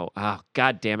 No. Oh,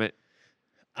 God damn it.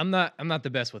 I'm not the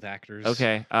best with actors.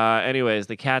 Okay. Anyways,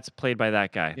 the cat's played by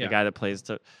that guy. Yeah. The guy that plays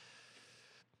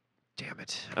Damn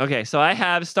it. Okay, so I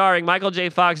have starring Michael J.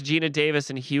 Fox, Gina Davis,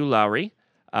 and Hugh Lowry.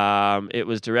 It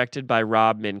was directed by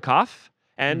Rob Minkoff.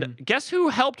 And guess who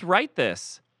helped write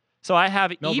this? So I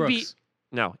have Mel Brooks.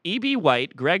 E.B.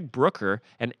 White, Greg Brooker,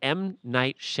 and M.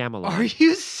 Night Shyamalan. Are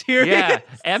you serious? Yeah,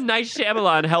 M. Night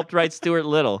Shyamalan helped write Stuart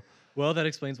Little. Well, that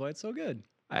explains why it's so good.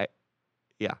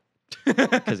 Yeah,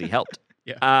 because he helped.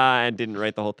 Yeah. And didn't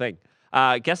write the whole thing.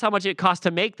 Guess how much it cost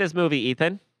to make this movie,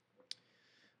 Ethan?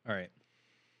 All right.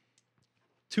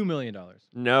 $2 million.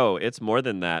 No, it's more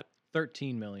than that.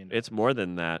 $13 million. It's more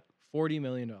than that. $40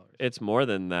 million. It's more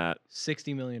than that.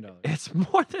 $60 million. It's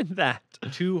more than that.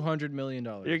 $200 million.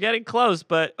 You're getting close,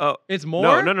 but It's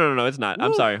more? No, it's not.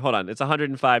 I'm Woo. sorry. Hold on. It's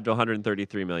 105 to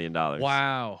 133 million dollars.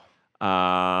 Wow.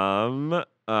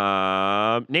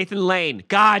 Nathan Lane.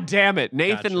 God damn it.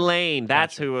 Nathan Gotcha. Lane.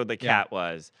 That's Gotcha. who the cat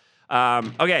was.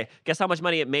 Okay, guess how much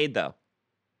money it made though?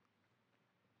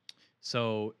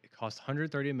 So it cost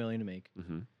 $130 million to make.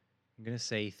 Mm-hmm. I'm gonna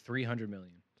say $300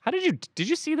 million. How did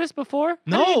you see this before?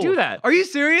 No. How did you do that? Are you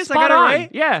serious? Spot I got on. it right?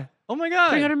 Yeah. Oh my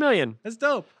god. 300 million. That's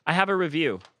dope. I have a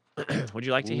review. Would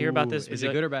you like to hear about this? Is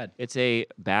it good or bad? It's a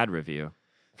bad review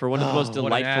for one of the most Oh,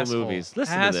 what an delightful asshole. movies.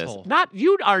 Listen Asshole. to this.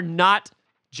 You are not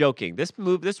joking. This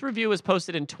review was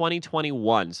posted in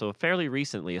 2021, so fairly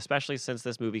recently, especially since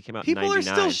this movie came out in People are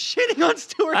 99. still shitting on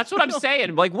Stuart. That's what I'm Little.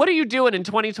 saying. Like, what are you doing in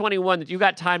 2021 that you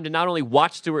got time to not only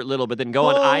watch Stuart Little, but then go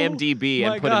on Oh, IMDb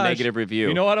my and put a gosh. negative review?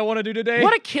 You know what I want to do today?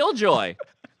 What a killjoy.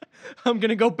 I'm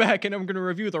gonna go back and I'm gonna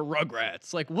review the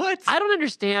Rugrats. Like what? I don't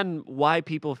understand why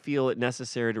people feel it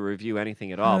necessary to review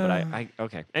anything at all, but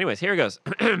okay. Anyways, here it goes.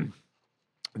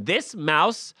 This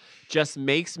mouse just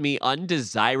makes me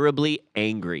undesirably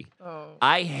angry. Oh.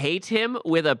 I hate him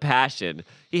with a passion.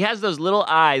 He has those little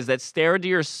eyes that stare into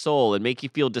your soul and make you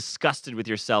feel disgusted with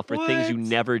yourself for things you What?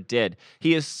 never did.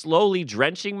 He is slowly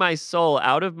drenching my soul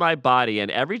out of my body, and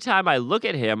every time I look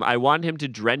at him, I want him to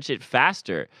drench it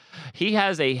faster. He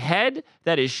has a head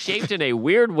that is shaped in a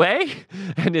weird way,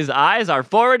 and his eyes are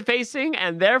forward-facing,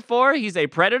 and therefore he's a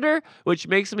predator, which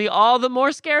makes me all the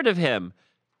more scared of him.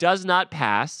 Does not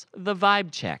pass the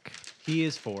vibe check. He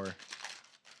is 4.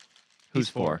 Who's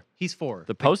 4? He's 4.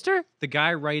 The poster? The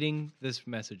guy writing this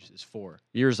message is 4.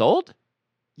 Years old?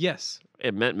 Yes.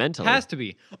 It meant mentally. Has to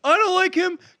be. I don't like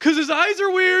him because his eyes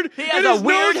are weird. He has and a his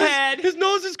weird nose head. His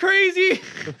nose is crazy.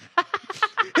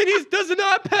 And he does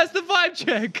not pass the vibe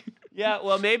check. Yeah,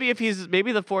 well, maybe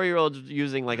the 4-year-old's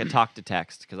using like a talk to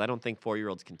text, because I don't think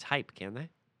 4-year-olds can type, can they?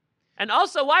 And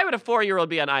also, why would a 4-year-old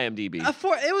be on IMDb?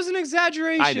 It was an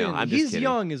exaggeration. I know, I'm just He's kidding.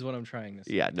 young, is what I'm trying to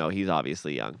say. Yeah, no, he's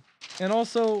obviously young. And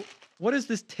also, what is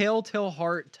this telltale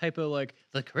heart type of like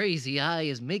the crazy eye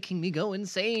is making me go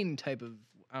insane type of?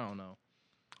 I don't know.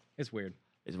 It's weird.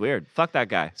 It's weird. Fuck that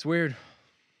guy. It's weird.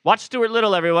 Watch Stuart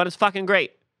Little, everyone. It's fucking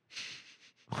great.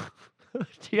 Do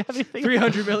you have anything?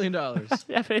 $300 million. Do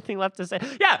you have anything left to say?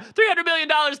 Yeah, $300 million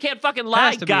can't fucking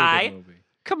lie, Has to be a guy. good movie.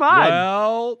 Come on.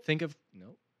 Well, think of no.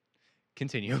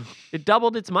 Continue. It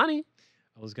doubled its money.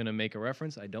 I was gonna make a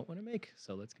reference I don't want to make,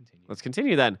 so let's continue. Let's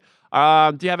continue then.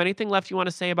 Do you have anything left you want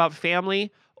to say about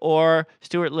family or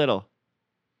Stuart Little?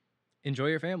 Enjoy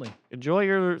your family. Enjoy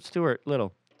your Stuart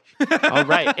Little. All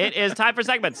right, it is time for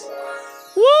segments.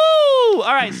 Woo!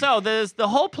 All right, so the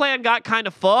whole plan got kind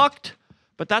of fucked,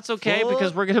 but that's okay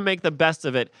because we're gonna make the best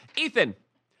of it. Ethan,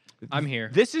 I'm here.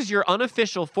 this is your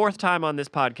unofficial 4th time on this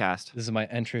podcast. This is my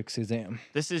entrance exam.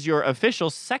 This is your official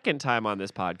 2nd time on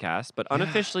this podcast, but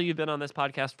unofficially you've been on this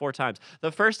podcast 4 times.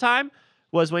 The first time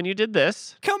was when you did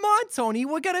this. Come on, Tony,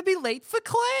 we're gonna be late for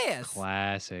class.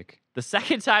 Classic. The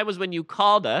second time was when you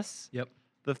called us. Yep.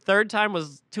 The third time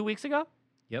was 2 weeks ago.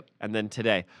 Yep. And then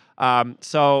today.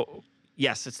 So,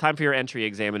 yes, it's time for your entry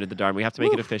exam into the Darmy. We have to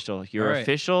make it official. Your All right.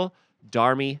 official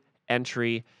Darmy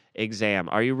entry exam.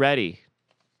 Are you ready?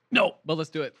 No, but let's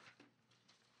do it.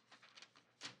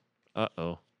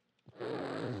 Uh-oh.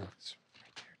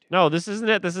 No, this isn't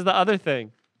it. This is the other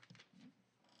thing.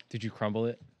 Did you crumble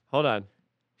it? Hold on.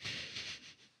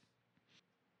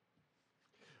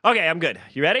 Okay, I'm good.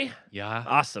 You ready? Yeah.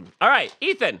 Awesome. All right,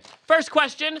 Ethan. First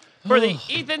question for the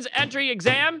Ethan's entry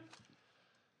exam.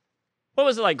 What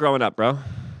was it like growing up, bro?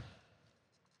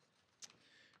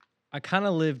 I kind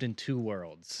of lived in two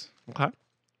worlds. Okay.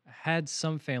 I had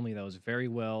some family that was very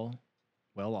well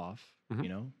off, Mhm. you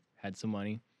know, had some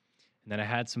money. And then I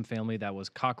had some family that was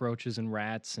cockroaches and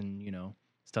rats and, you know,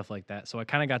 stuff like that. So I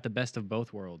kind of got the best of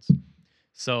both worlds.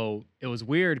 So it was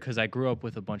weird because I grew up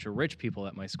with a bunch of rich people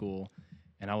at my school,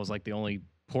 and I was like the only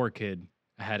poor kid.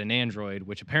 I had an Android,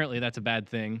 which apparently that's a bad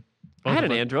thing. I had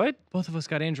an Android. Both of us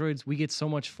got Androids. We get so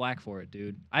much flack for it,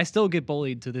 dude. I still get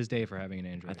bullied to this day for having an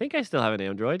Android. I think I still have an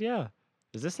Android, yeah.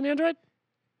 Is this an Android?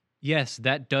 Yes,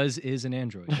 that is an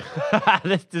Android.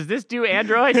 Does this do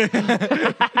Android?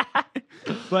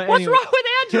 But What's anyway, wrong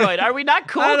with Android? Are we not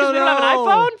cool I because don't we don't have an know.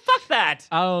 iPhone? Fuck that.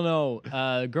 I don't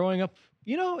know. Growing up,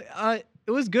 you know,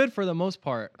 it was good for the most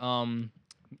part.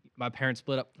 My parents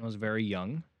split up when I was very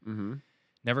young. Mm-hmm.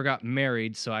 Never got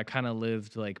married, so I kind of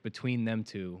lived like between them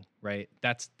two, right?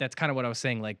 That's kind of what I was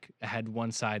saying. Like I had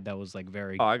one side that was like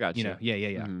very, Oh, I got you. know,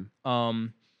 yeah.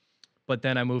 Mhm. But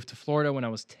then I moved to Florida when I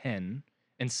was 10,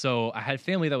 and so I had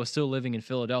family that was still living in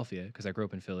Philadelphia because I grew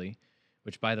up in Philly,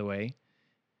 which, by the way,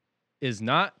 is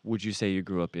not Would you say you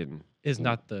grew up in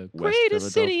the West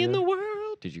greatest city in the Philadelphia?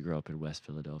 world. Did you grow up in West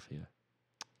Philadelphia?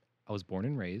 I was born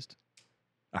and raised.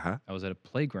 Uh-huh. I was at a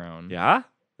playground. Yeah?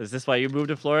 Is this why you moved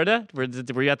to Florida? Were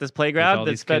you at this With playground all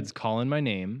that these spent kids calling my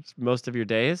name. most of your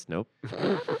days? Nope.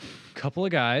 Couple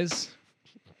of guys.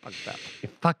 Fucked up. You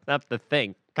fucked up the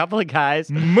thing. Couple of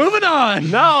guys. Moving on.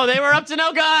 No, they were up to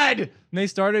no good. And they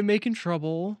started making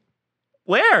trouble.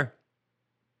 Where?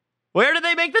 Where did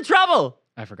they make the trouble?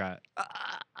 I forgot.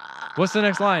 What's the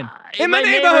next line? In my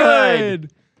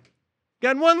neighborhood.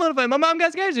 Got one little fight. My mom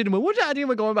got scared. She didn't move. Which idea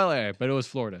we're going by there? But it was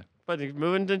Florida. But you're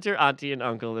moving into your auntie and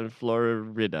uncle in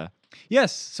Florida.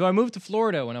 Yes. So I moved to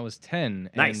Florida when I was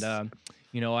 10. Nice. And,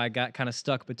 you know, I got kind of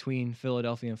stuck between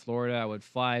Philadelphia and Florida. I would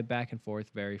fly back and forth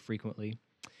very frequently.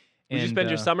 Did you spend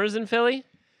your summers in Philly?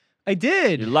 I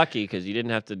did. You're lucky because you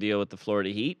didn't have to deal with the Florida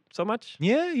heat so much.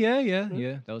 Yeah.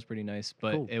 That was pretty nice.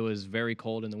 But Cool. it was very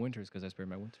cold in the winters because I spent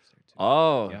my winters there too.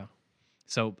 Oh. Yeah.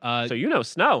 So, So you know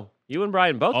snow. You and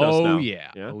Brian both know snow.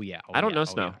 Oh yeah. I don't know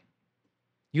snow.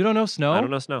 You don't know snow? I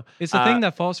don't know snow. It's the thing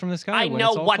that falls from the sky. I when know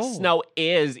it's all what cold. snow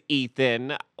is,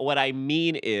 Ethan. What I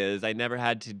mean is I never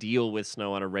had to deal with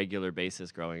snow on a regular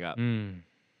basis growing up.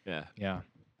 Yeah. Yeah.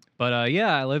 But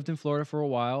yeah, I lived in Florida for a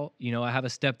while. You know, I have a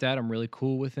stepdad. I'm really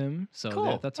cool with him. So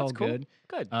Cool. that's all cool. good.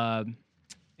 Good. And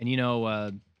you know,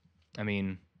 I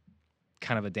mean,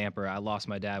 kind of a damper. I lost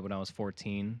my dad when I was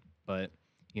 14, but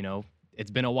you know,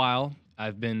 it's been a while.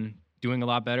 I've been doing a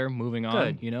lot better, moving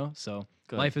on, Good. you know, so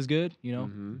Good. life is good, you know.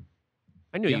 Mm-hmm.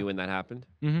 I knew Yeah. you when that happened.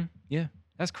 Yeah.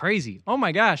 That's crazy. Oh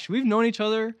my gosh. We've known each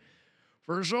other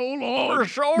for so long. For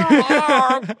so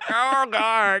long. Oh,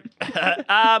 God.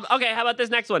 Okay, how about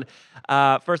this next one?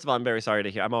 First of all, I'm very sorry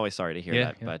to hear. I'm always sorry to hear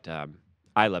that, but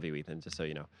I love you, Ethan, just so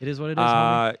you know. It is what it is.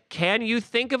 homie. Can you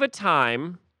think of a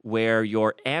time where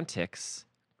your antics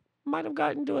might have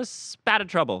gotten into a spat of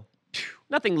trouble?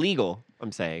 Nothing legal,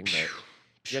 I'm saying,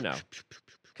 but you know.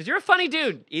 Because you're a funny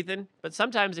dude, Ethan. But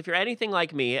sometimes if you're anything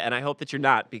like me, and I hope that you're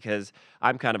not because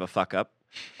I'm kind of a fuck up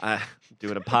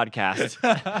doing a podcast.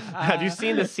 Have you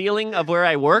seen the ceiling of where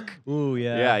I work? Ooh,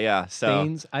 yeah. Yeah. So,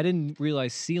 Stains. I didn't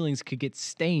realize ceilings could get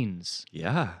stains.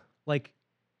 yeah. Like,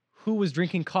 who was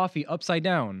drinking coffee upside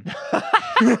down?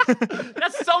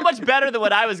 That's so much better than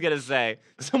what I was going to say.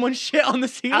 Someone shit on the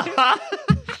ceiling?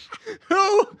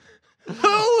 Who?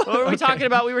 Who? What were we talking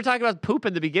about? We were talking about poop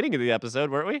in the beginning of the episode,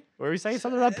 weren't we? Were we saying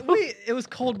something about poop? It was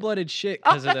cold-blooded shit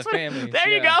because of the That's what- family. There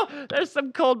you go. There's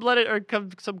some cold-blooded or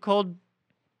some cold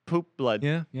poop blood.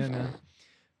 Yeah, man.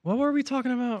 What were we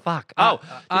talking about? Fuck. Oh, did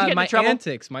you get into my trouble?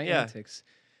 antics. My Yeah. antics.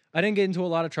 I didn't get into a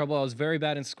lot of trouble. I was very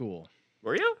bad in school.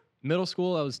 Were you? Middle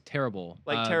school, I was terrible.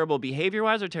 Like terrible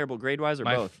behavior-wise or terrible grade-wise or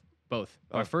both? Both.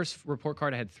 My first report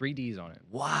card, I had 3 Ds on it.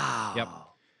 Wow. Yep.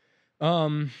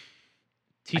 I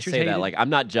Teachers say hated that like I'm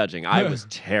not judging. I was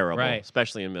terrible, Right.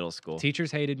 especially in middle school.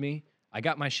 Teachers hated me. I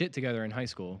got my shit together in high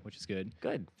school, which is good.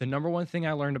 Good. The number one thing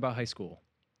I learned about high school: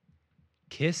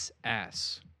 kiss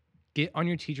ass. Get on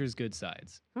your teacher's good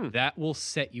sides. That will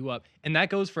set you up, and that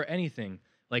goes for anything.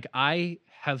 Like I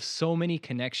have so many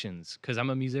connections because I'm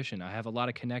a musician. I have a lot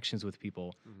of connections with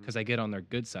people because I get on their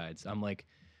good sides. I'm like,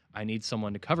 I need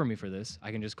someone to cover me for this.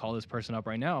 I can just call this person up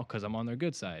right now because I'm on their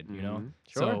good side, you know?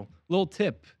 Sure. So little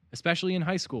tip, especially in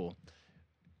high school.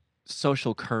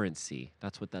 Social currency.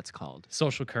 That's what that's called.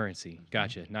 Social currency.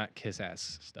 Gotcha. Not kiss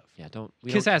ass stuff. Yeah,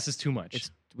 Kiss ass is too much.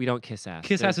 We don't kiss ass.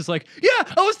 Kiss ass is like, yeah,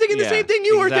 I was thinking the same thing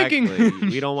you were thinking.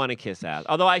 We don't want to kiss ass.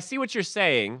 Although I see what you're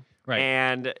saying. Right.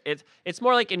 And it's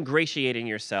more like ingratiating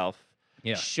yourself.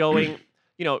 Yeah. Showing,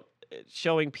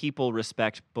 showing people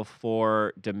respect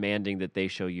before demanding that they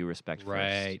show you respect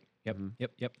Right. Yep. Mhm.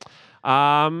 Yep.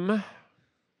 first.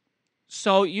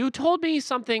 So you told me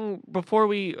something before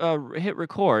we hit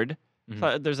record.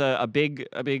 Mhm. There's a big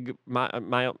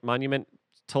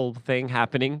monumental thing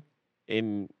happening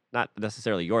in not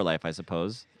necessarily your life, I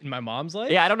suppose. In my mom's life?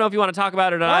 Yeah, I don't know if you want to talk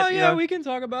about it or not. Oh, yeah, we can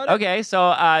talk about it. Okay,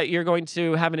 so you're going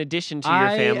to have an addition to your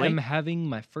family. I am having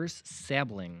my first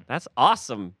sibling. That's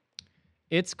awesome.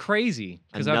 It's crazy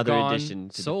because I've Another gone addition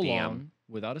to the so fam. long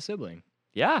without a sibling.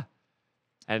 Yeah.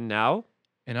 And now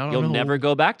And I don't you'll know never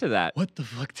go back to that. what the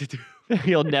fuck to do.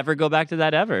 You'll never go back to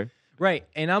that ever. Right.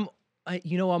 And I'm old Are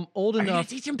you gonna enough.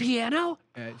 teach him piano?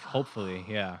 Hopefully,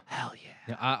 yeah. Hell yeah.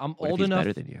 Yeah, I'm What if old he's enough.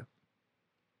 better than you?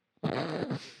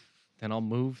 Then I'll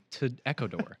move to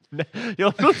Ecuador.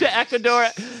 You'll move to Ecuador.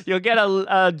 You'll get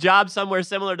a job somewhere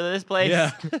similar to this place.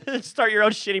 Yeah. Start your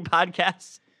own shitty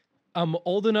podcast. I'm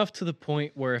old enough to the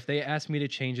point where if they ask me to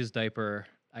change his diaper,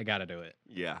 I gotta do it.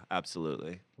 Yeah,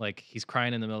 absolutely. Like he's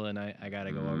crying in the middle of the night, I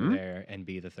gotta go over Mhm. there and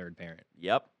be the third parent.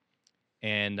 Yep.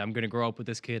 And I'm gonna grow up with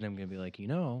this kid. And I'm gonna be like,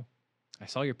 I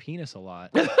saw your penis a lot.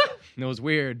 And it was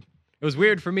weird. It was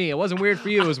weird for me. It wasn't weird for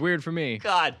you. It was weird for me.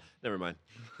 God. Never mind.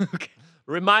 Okay.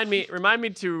 Remind me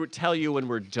to tell you when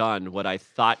we're done what I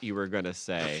thought you were gonna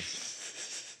say.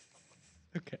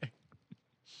 Okay.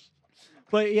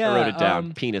 But yeah, I wrote it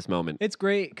down. Penis moment. it's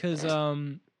great because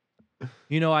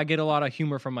I get a lot of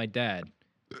humor from my dad.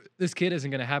 This kid isn't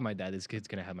gonna have my dad. This kid's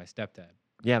gonna have my stepdad.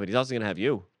 Yeah, but he's also gonna have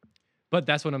you. But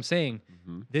that's what I'm saying.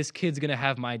 Mhm. This kid's gonna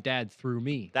have my dad through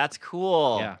me. That's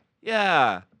cool. Yeah.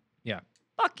 Yeah. Yeah.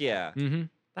 Fuck yeah. Mm-hmm.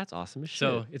 That's awesome as shit.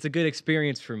 So it's a good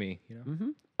experience for me.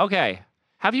 Okay.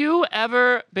 Have you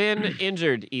ever been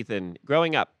injured, Ethan,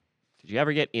 growing up? Did you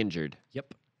ever get injured?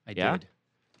 Yep, I Yeah? did.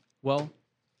 Well,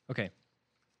 okay.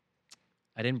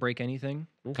 I didn't break anything.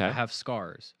 Okay. I have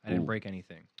scars. I didn't Ooh. break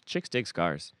anything. Chicks dig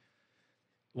scars.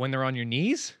 When they're on your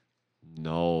knees?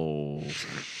 No.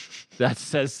 That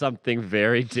says something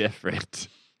very different.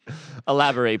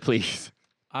 Elaborate, please.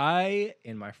 In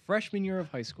my freshman year of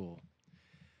high school,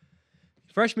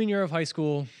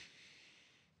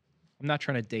 I'm not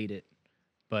trying to date it,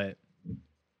 but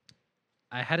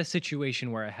I had a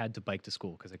situation where I had to bike to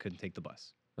school because I couldn't take the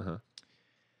bus. Uh-huh.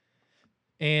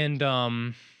 And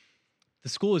the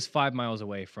school is 5 miles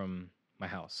away from my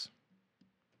house.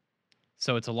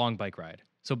 So it's a long bike ride.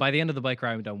 So by the end of the bike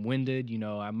ride, I'm winded.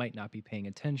 I might not be paying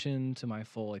attention to my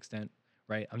full extent,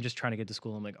 right? I'm just trying to get to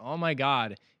school. I'm like, oh my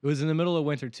God. It was in the middle of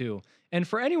winter too. And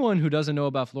for anyone who doesn't know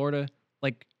about Florida,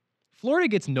 like Florida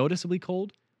gets noticeably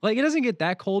cold. Like it doesn't get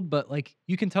that cold, but like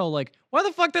you can tell like, why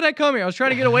the fuck did I come here? I was trying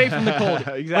to get away from the cold,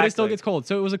 but it still gets cold.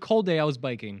 So it was a cold day. I was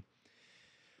biking.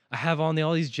 I have on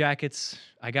all these jackets.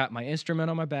 I got my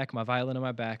instrument on my back, my violin on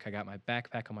my back. I got my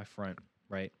backpack on my front,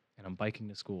 right? And I'm biking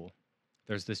to school.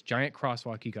 There's this giant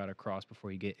crosswalk you got to cross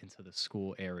before you get into the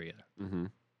school area. Mm-hmm.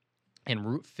 And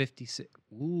Route 56.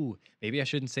 Ooh, maybe I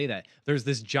shouldn't say that. There's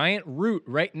this giant route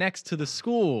right next to the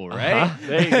school, right?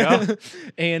 There you go.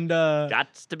 And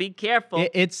Got to be careful.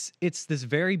 it's this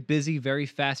very busy, very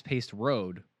fast-paced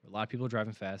road. A lot of people are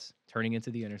driving fast, turning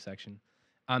into the intersection.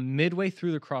 I'm midway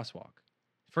through the crosswalk.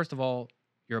 First of all,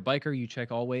 you're a biker. You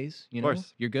check all ways. Of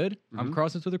course. You're good. I'm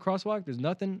crossing through the crosswalk. There's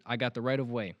nothing. I got the right of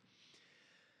way.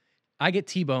 I get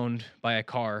T-boned by a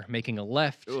car making a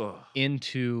left Ugh.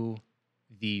 into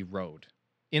the road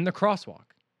in the crosswalk.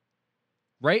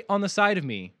 Right on the side of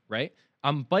me, right?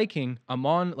 I'm biking. I'm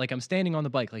standing on the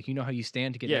bike. Like, you know how you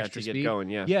stand to get extra to get speed? going,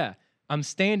 yeah. Yeah. I'm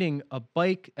standing, a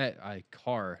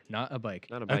car, not a bike.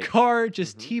 Not a A bike. car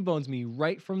just T-bones me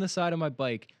right from the side of my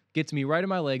bike, gets me right in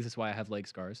my legs. That's why I have leg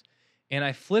scars. And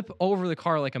I flip over the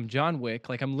car like I'm John Wick.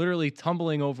 Like I'm literally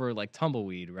tumbling over like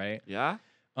tumbleweed, right? Yeah?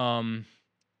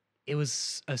 It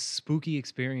was a spooky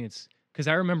experience because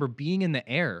I remember being in the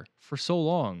air for so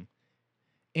long.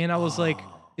 And I was like,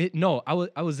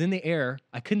 I was in the air.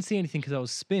 I couldn't see anything because I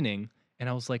was spinning. And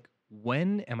I was like,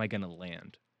 when am I going to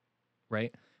land?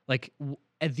 Right? Like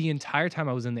at the entire time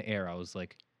I was in the air, I was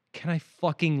like, can I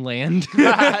fucking land?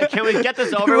 Can we get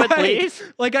this over with, Right. please?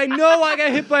 Like, I know I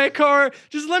got hit by a car.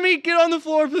 Just let me get on the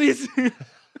floor, please.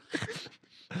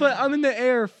 But I'm in the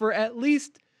air for at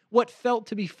least what felt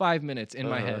to be 5 minutes in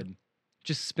my head,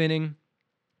 just spinning.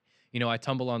 I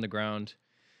tumble on the ground.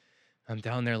 I'm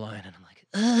down there lying, and I'm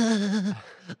like,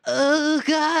 oh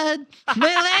God,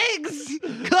 my legs!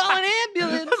 Call an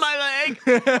ambulance! My leg!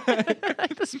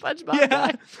 Like the SpongeBob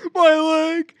guy. My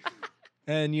leg!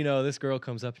 And, this girl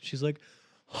comes up, and she's like,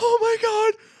 oh my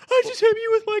God, I just hit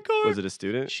you with my car. Was it a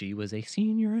student? She was a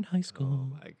senior in high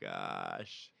school. Oh my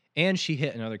gosh. And she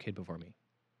hit another kid before me.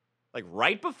 Like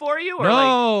right before you? Or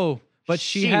No, but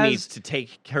she needs to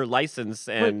take her license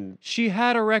and... She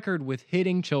had a record with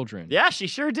hitting children. Yeah, she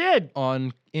sure did.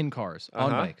 In cars,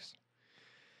 on bikes.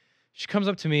 She comes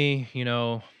up to me,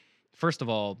 first of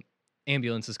all,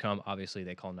 ambulances come. Obviously,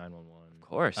 they call 911. Of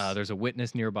course. There's a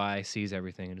witness nearby, sees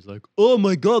everything, and is like, oh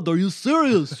my God, are you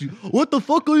serious? What the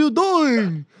fuck are you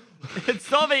doing? It's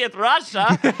Soviet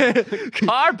Russia.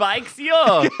 Car bikes,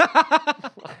 yo.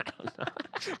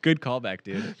 Good callback,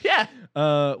 dude. Yeah.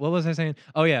 What was I saying?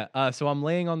 Oh, yeah. So I'm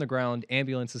laying on the ground.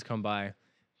 Ambulances come by.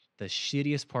 The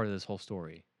shittiest part of this whole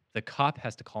story, the cop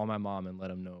has to call my mom and let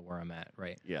them know where I'm at,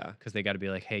 right? Yeah. Because they got to be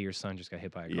like, hey, your son just got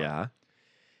hit by a car. Yeah.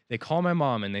 They call my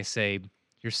mom and they say,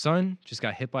 your son just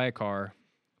got hit by a car.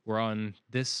 We're on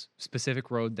this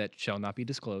specific road that shall not be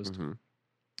disclosed. Mm-hmm.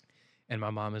 And my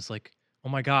mom is like, oh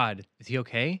my God, is he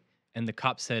okay? And the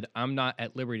cop said, I'm not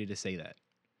at liberty to say that.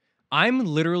 I'm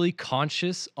literally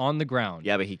conscious on the ground.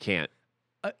 Yeah, but he can't.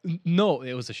 No,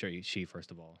 it was a she,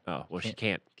 first of all. Oh, well, she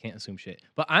can't. Can't assume shit.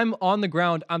 But I'm on the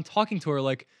ground. I'm talking to her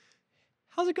like,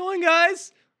 how's it going,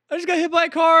 guys? I just got hit by a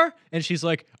car. And she's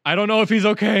like, I don't know if he's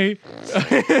okay.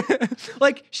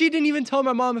 Like, she didn't even tell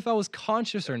my mom if I was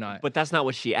conscious or not. But that's not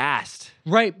what she asked.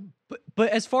 Right. But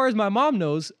as far as my mom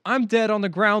knows, I'm dead on the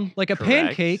ground like a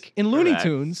pancake in Looney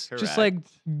Tunes. Just like,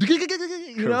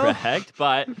 Correct.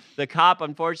 But the cop,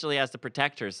 unfortunately, has to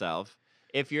protect herself.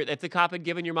 If the cop had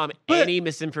given your mom any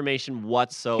misinformation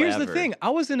whatsoever. Here's the thing. I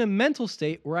was in a mental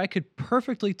state where I could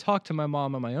perfectly talk to my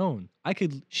mom on my own.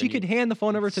 She could hand the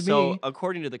phone over to me. So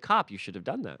according to the cop, you should have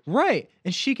done that. Right.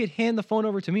 And she could hand the phone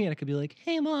over to me and I could be like,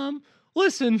 hey, Mom,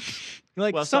 listen.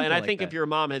 Like, well, something I like think that. if your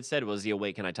mom had said, was he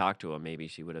awake? Can I talk to him? Maybe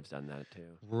she would have done that too.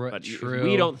 Right, but true.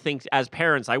 We don't think, as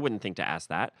parents, I wouldn't think to ask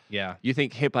that. Yeah. You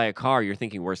think hit by a car, you're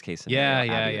thinking worst case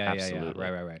scenario. Yeah. Absolutely.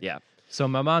 Right. Yeah. So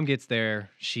my mom gets there.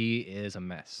 She is a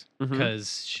mess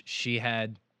because she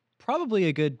had probably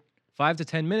a good 5 to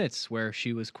 10 minutes where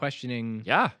she was questioning,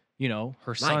 her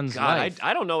son's life.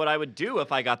 I don't know what I would do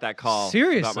if I got that call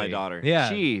Seriously. about my daughter.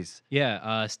 Yeah. Jeez. Yeah.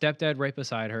 Stepdad right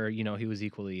beside her, he was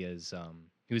equally as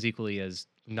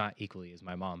not equally as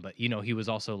my mom, but he was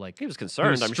also like, he was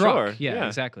concerned, I'm struck. sure. Yeah,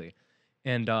 exactly.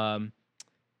 And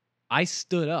I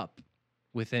stood up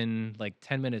within like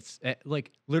 10 minutes.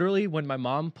 Like literally when my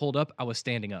mom pulled up, I was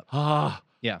standing up. Ah,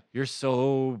 yeah. You're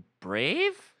so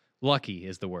brave. Lucky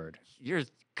is the word.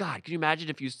 God, can you imagine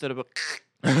if you stood up?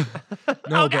 No,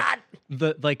 oh God.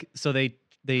 So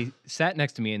they sat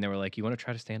next to me and they were like, you want to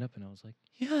try to stand up? And I was like,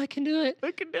 yeah, I can do it.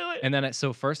 I can do it. And then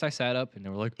so first I sat up and they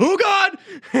were like, oh God.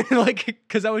 Like,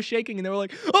 because I was shaking and they were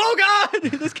like, oh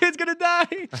God, this kid's going to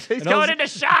die. He's going into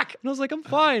shock. And I was like, I'm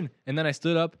fine. And then I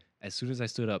stood up. As soon as I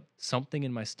stood up, something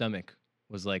in my stomach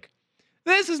was like,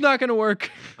 this is not going to work.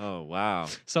 Oh, wow.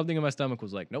 Something in my stomach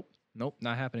was like, nope,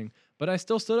 not happening. But I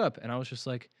still stood up and I was just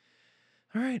like,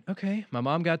 all right, okay. My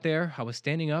mom got there. I was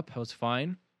standing up. I was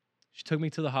fine. She took me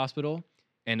to the hospital.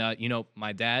 And,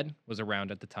 my dad was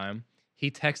around at the time. He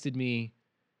texted me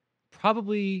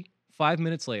probably 5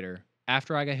 minutes later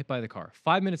after I got hit by the car.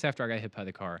 5 minutes after I got hit by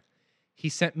the car. He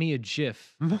sent me a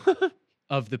GIF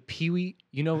of the Pee-wee,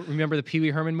 remember the Pee-wee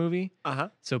Herman movie? Uh-huh.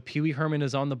 So Pee-wee Herman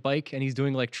is on the bike and he's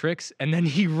doing like tricks and then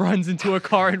he runs into a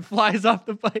car and flies off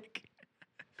the bike.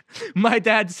 My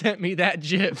dad sent me that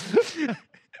GIF.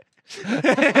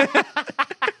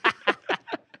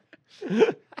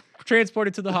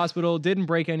 Transported to the hospital, didn't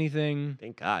break anything.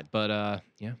 Thank God. But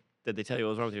yeah. Did they tell you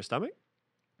what was wrong with your stomach?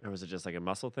 Or was it just like a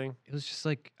muscle thing? It was just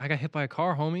like, I got hit by a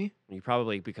car, homie. You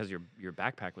probably, because your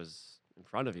backpack was in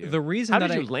front of you. The reason How that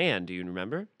did you land? Do you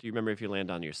remember? Do you remember if you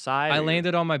landed on your side? I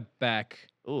landed on my back.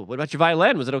 Oh, what about your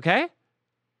violin? Was it okay?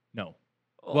 No.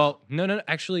 Oh. Well, no.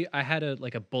 Actually, I had a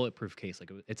bulletproof case.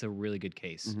 Like it's a really good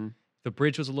case. Mm-hmm. The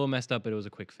bridge was a little messed up, but it was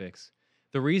a quick fix.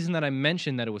 The reason that I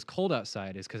mentioned that it was cold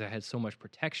outside is because I had so much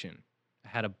protection. I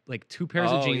had two pairs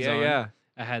of jeans on. Yeah.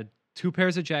 I had 2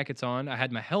 pairs of jackets on. I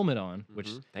had my helmet on, which,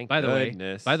 Thank by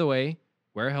goodness. the way,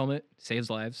 wear a helmet, saves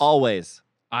lives. Always.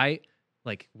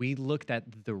 We looked at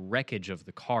the wreckage of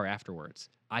the car afterwards.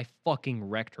 I fucking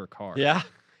wrecked her car. Yeah.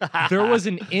 There was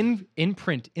an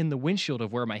imprint in the windshield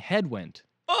of where my head went.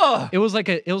 Oh, It was like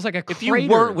a crater. if you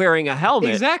weren't wearing a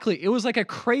helmet, Exactly. It was like a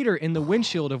crater in the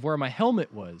windshield of where my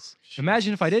helmet was.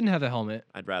 Imagine if I didn't have a helmet.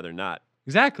 I'd rather not.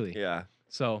 Exactly. Yeah.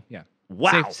 So, yeah.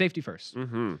 Wow. Safety first.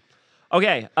 Mm-hmm.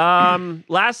 Okay.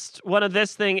 Last one of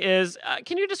this thing is,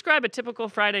 can you describe a typical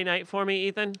Friday night for me,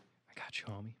 Ethan? I got you,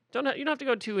 homie. You don't have to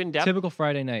go too in depth. Typical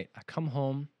Friday night. I come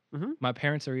home. Mhm. My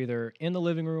parents are either in the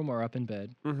living room or up in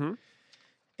bed. Mm-hmm.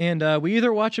 And we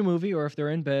either watch a movie, or if they're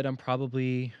in bed, I'm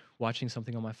probably watching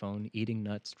something on my phone, eating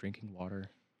nuts, drinking water.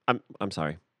 I'm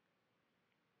sorry.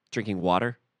 Drinking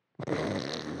water.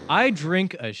 I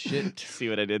drink a shit. See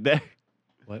what I did there?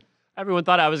 What? Everyone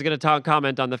thought I was going to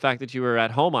comment on the fact that you were at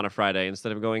home on a Friday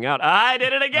instead of going out. I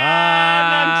did it again.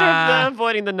 I'm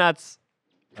avoiding the nuts.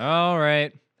 All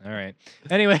right.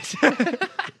 Anyways,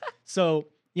 so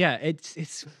yeah,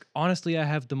 it's honestly, I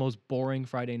have the most boring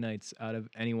Friday nights out of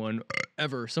anyone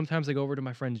ever. Sometimes I go over to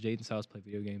my friend's Jaden's house, play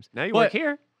video games. Now you work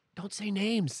here. Don't say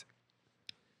names.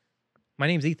 My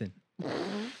name's Ethan.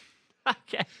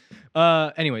 Okay.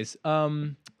 Anyways,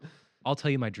 I'll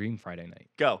tell you my dream Friday night.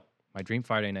 Go. My dream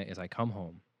Friday night is I come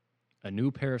home. A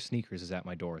new pair of sneakers is at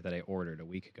my door that I ordered a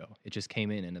week ago. It just came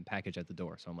in a package at the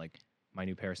door. So I'm like, my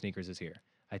new pair of sneakers is here.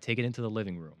 I take it into the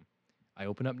living room. I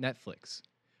open up Netflix.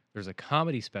 There's a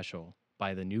comedy special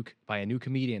by a new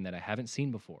comedian that I haven't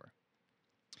seen before.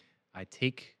 I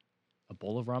take a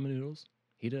bowl of ramen noodles,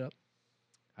 heat it up.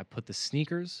 I put the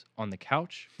sneakers on the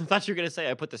couch. I thought you were going to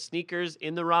say I put the sneakers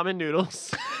in the ramen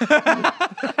noodles.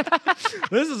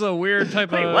 This is a weird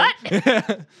type Wait, of...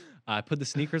 what? I put the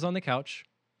sneakers on the couch,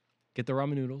 get the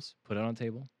ramen noodles, put it on the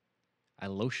table. I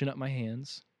lotion up my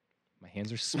hands. My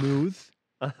hands are smooth.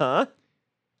 Uh-huh.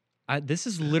 This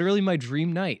is literally my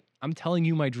dream night. I'm telling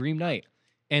you, my dream night.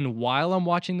 And while I'm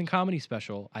watching the comedy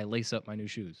special, I lace up my new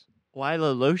shoes. Why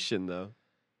the lotion, though?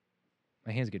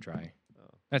 My hands get dry.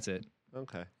 Oh. That's it.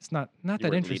 Okay. It's not You that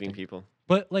weren't interesting. leading people.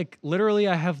 But like literally,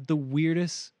 I have the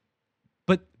weirdest.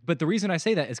 But the reason I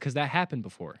say that is because that happened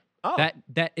before. Oh.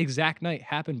 That exact night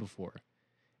happened before,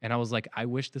 and I was like, I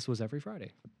wish this was every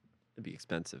Friday. It'd be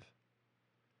expensive.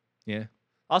 Yeah.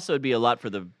 Also, it'd be a lot for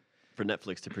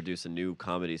Netflix to produce a new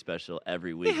comedy special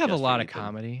every week. They have a just for lot of Ethan.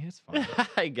 comedy. It's fine.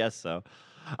 I guess so.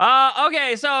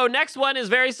 Okay, so next one is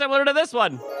very similar to this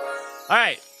one. All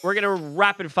right, we're going to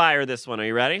rapid fire this one. Are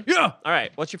you ready? Yeah. All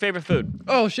right, what's your favorite food?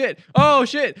 Oh shit. Oh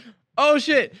shit. Oh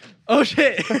shit. Oh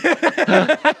shit.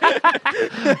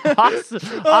 Off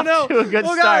to a good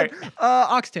start. God.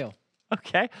 Oxtail.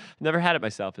 Okay, never had it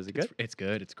myself. Is it good? It's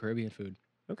good. It's Caribbean food.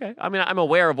 Okay, I mean, I'm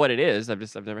aware of what it is.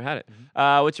 I've never had it.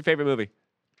 What's your favorite movie?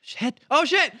 Shit. Oh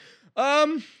shit.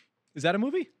 Is that a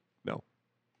movie? No,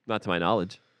 not to my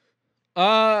knowledge.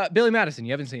 Billy Madison.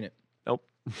 You haven't seen it. Nope.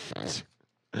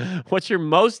 What's your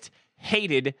most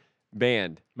hated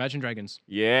band? Imagine Dragons.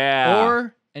 Yeah.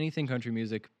 Or anything country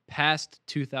music past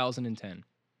 2010.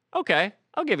 Okay,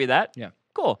 I'll give you that. Yeah.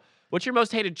 Cool. What's your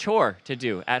most hated chore to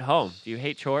do at home? Do you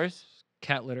hate chores?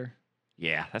 Cat litter.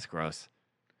 Yeah, that's gross.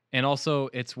 And also,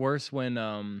 it's worse when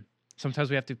sometimes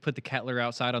we have to put the cat litter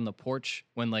outside on the porch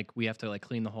when like we have to like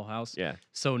clean the whole house. Yeah.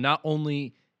 So not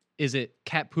only is it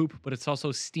cat poop, but it's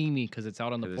also steamy because it's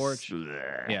out on the porch.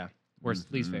 Yeah.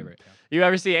 Worst, least favorite. Yeah. You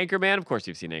ever see Anchorman? Of course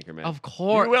you've seen Anchorman. Of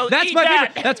course. You will That's eat my that.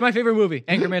 favorite. That's my favorite movie.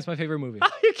 Anchorman's my favorite movie.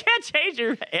 You can't change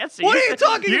your answer. What are you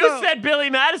talking about? You said Billy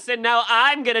Madison. Now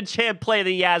I'm going to play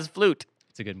the Yaz flute.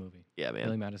 It's a good movie. Yeah, man.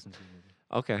 Billy Madison's a good movie.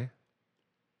 Okay.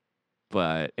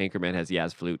 But Anchorman has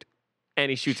Yaz flute.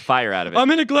 And he shoots fire out of it. I'm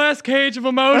in a glass cage of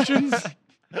emotions.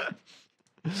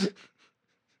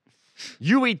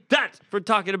 You eat that for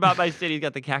talking about my city. He's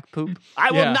got the cat poop. I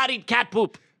will Yeah. not eat cat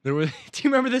poop. Do you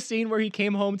remember the scene where he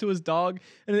came home to his dog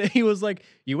and he was like,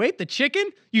 "You ate the chicken?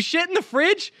 You shit in the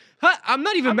fridge? Huh? I'm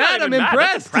not even mad. I'm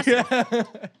impressed."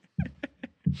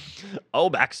 Oh,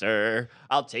 Baxter,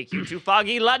 I'll take you to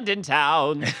foggy London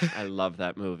town. I love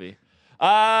that movie. What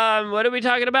are we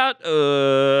talking about?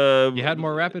 You had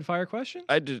more rapid fire questions?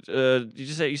 I did.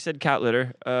 You said cat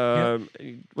litter.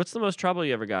 What's the most trouble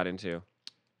you ever got into?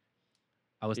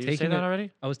 Did you say that already?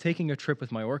 I was taking a trip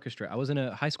with my orchestra. I was in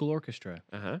a high school orchestra,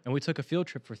 Uh-huh. and we took a field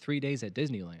trip for 3 days at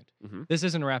Disneyland. Mhm. This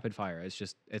isn't a rapid fire.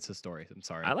 It's a story. I'm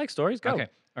sorry. I like stories. Go. Okay.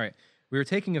 All right. We were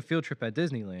taking a field trip at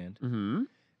Disneyland. Mm-hmm.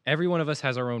 Every one of us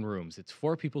has our own rooms. It's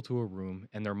 4 people to a room,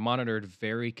 and they're monitored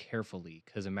very carefully.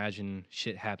 Because imagine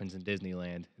shit happens in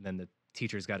Disneyland, and then the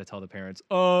teacher's got to tell the parents,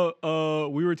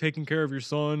 we were taking care of your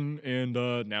son, and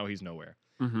now he's nowhere.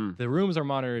 Mm-hmm. The rooms are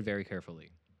monitored very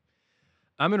carefully.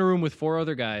 I'm in a room with 4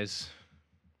 other guys.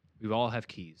 We all have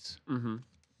keys. Mm-hmm.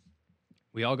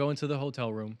 We all go into the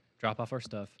hotel room, drop off our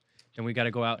stuff, then we got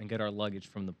to go out and get our luggage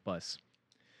from the bus.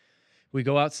 We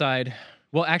go outside.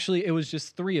 Well, actually, it was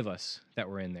just 3 of us that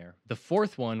were in there. The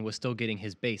 4th one was still getting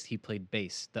his bass. He played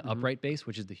bass, the upright bass,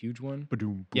 which is the huge one.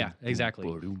 Yeah,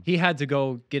 exactly. He had to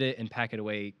go get it and pack it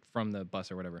away from the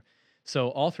bus or whatever. So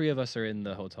all 3 of us are in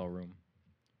the hotel room.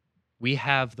 We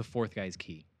have the 4th guy's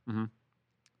key. Mm-hmm.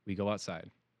 We go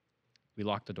outside. We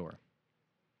lock the door.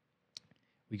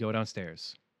 We go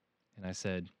downstairs. And I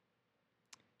said,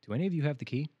 do any of you have the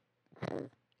key? And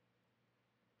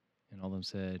all of them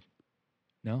said,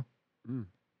 no.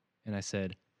 And I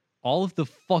said, all of the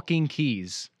fucking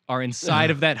keys are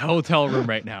inside of that hotel room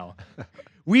right now.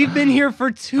 We've been here for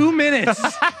 2 minutes.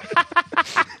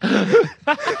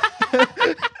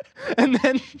 and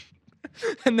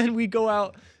then we go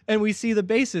out and we see the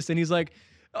bassist and he's like,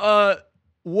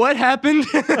 what happened?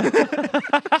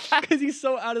 Because he's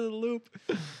so out of the loop.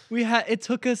 It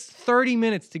took us 30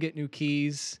 minutes to get new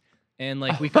keys, and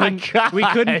like we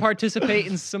couldn't participate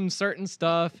in some certain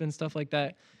stuff and stuff like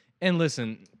that. And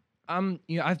listen,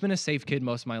 I've been a safe kid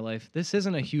most of my life. This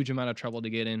isn't a huge amount of trouble to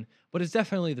get in, but it's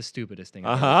definitely the stupidest thing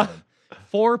I've ever done.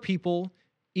 4 people,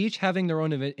 each having their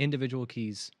own individual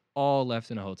keys, all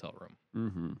left in a hotel room.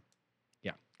 Mm-hmm.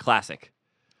 Yeah. Classic.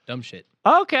 Dumb shit.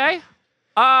 Okay.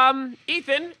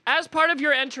 Ethan, as part of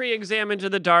your entry exam into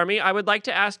the Darmy, I would like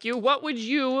to ask you, what would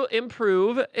you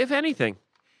improve, if anything?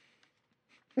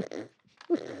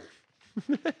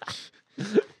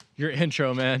 Your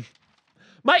intro, man.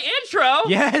 My intro?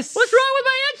 Yes. What's wrong with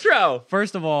my intro?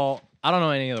 First of all, I don't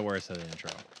know any of the words to the intro.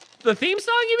 The theme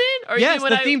song, you mean? Or yes, you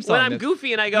mean the theme song. When I'm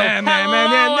goofy and I go, You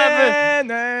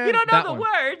you don't know the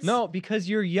words. No, because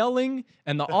you're yelling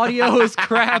and the audio is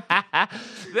crap.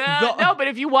 No, but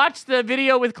if you watch the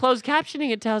video with closed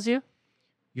captioning, it tells you.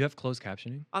 You have closed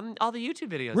captioning? On all the YouTube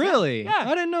videos. Really? Yeah.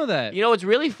 I didn't know that. You know what's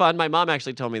really fun? My mom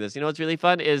actually told me this. You know what's really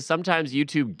fun is sometimes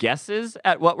YouTube guesses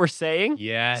at what we're saying.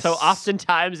 Yes. So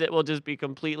oftentimes it will just be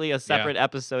completely a separate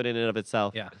episode in and of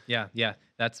itself. Yeah.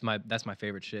 That's my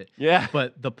favorite shit. Yeah.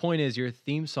 But the point is, your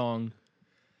theme song,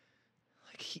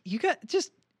 like you got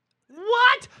just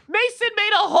what? Mason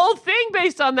made a whole thing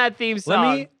based on that theme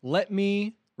song. Let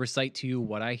me recite to you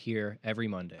what I hear every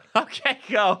Monday. Okay,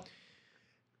 go.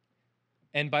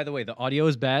 And by the way, the audio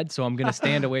is bad, so I'm gonna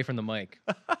stand away from the mic.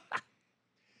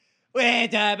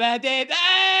 And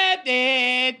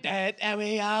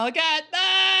we all got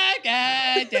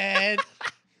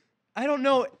I don't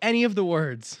know any of the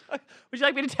words. Would you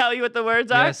like me to tell you what the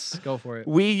words are? Yes, go for it.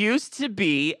 We used to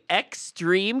be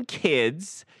extreme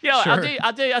kids. You know, Sure.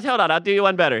 hold on, I'll do you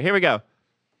one better. Here we go.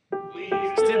 We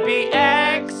used to be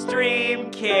extreme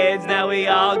kids, now we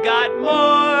all got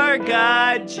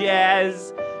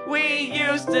mortgages. We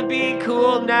used to be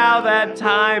cool, now that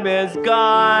time is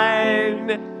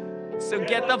gone. So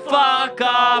get the fuck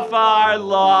off our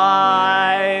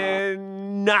lawn.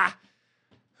 Nah.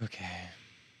 Okay.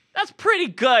 That's pretty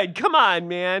good. Come on,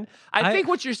 man. I think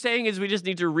what you're saying is we just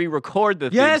need to re-record the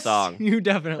theme song. Yes, you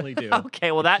definitely do.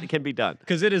 Okay, well, that can be done.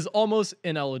 Because it is almost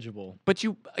ineligible. But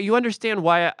you understand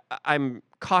why I'm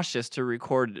cautious to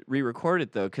re-record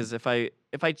it, though, because if I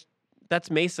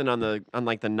that's Mason on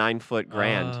like the 9-foot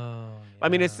grand. Oh, I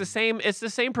mean, it's yeah. the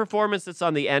same performance that's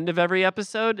on the end of every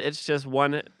episode. It's just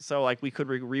one. So like we could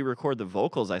re-record the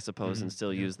vocals, I suppose, and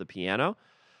still use the piano.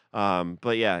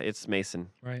 But yeah, it's Mason.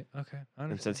 Right. Okay. I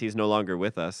And understand. since he's no longer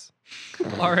with us,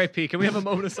 R.I.P. Can we have a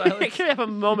moment of silence? can we have a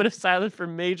moment of silence for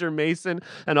Major Mason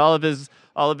and all of his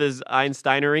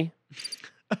Einsteinery?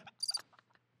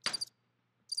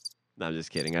 No, I'm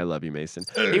just kidding. I love you, Mason.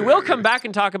 He will come back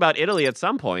and talk about Italy at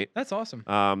some point. That's awesome.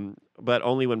 But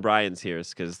only when Brian's here,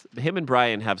 because him and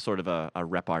Brian have sort of a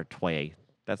repertoire.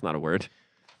 That's not a word.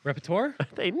 Repertoire?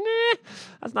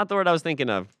 That's not the word I was thinking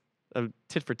of.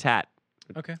 Tit for tat.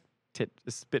 Okay.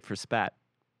 Spit for spat.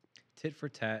 Tit for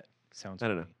tat sounds I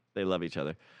don't know. funny. They love each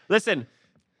other. Listen,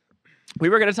 we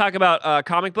were going to talk about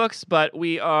comic books, but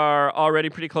we are already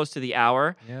pretty close to the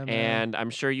hour. Yeah, man. And I'm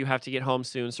sure you have to get home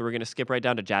soon, so we're going to skip right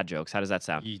down to Jad jokes. How does that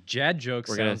sound? Jad jokes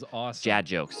We're gonna- sounds awesome. Jad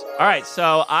jokes. All right,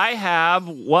 so I have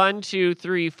 1, 2,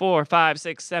 3, 4, 5,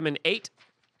 6, 7, 8.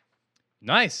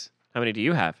 Nice. How many do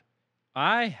you have?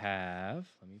 I have.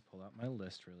 Let me pull out my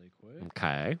list really quick.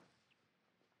 Okay.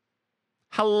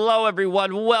 Hello,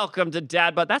 everyone. Welcome to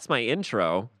DadBod. That's my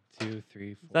intro. 2,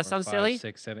 3, 4, That sounds 5, silly?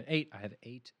 6, 7, 8. I have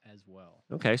 8 as well.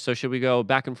 Okay, so should we go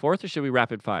back and forth or should we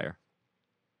rapid fire?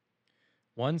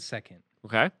 1 second.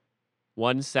 Okay.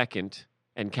 1 second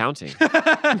and counting.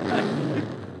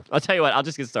 I'll tell you what, I'll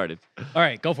just get started. All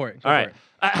right, go for it. Go All for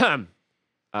right.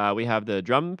 it. We have the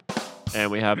drum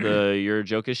and we have the your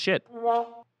joke is shit.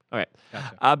 All right.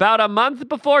 Gotcha. About a month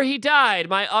before he died,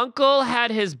 my uncle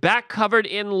had his back covered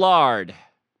in lard.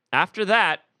 After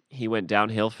that, he went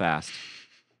downhill fast.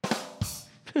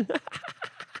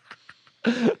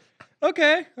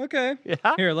 Okay.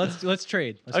 Yeah. Here, let's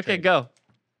trade. Okay, trade. go.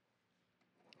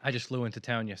 I just flew into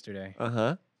town yesterday.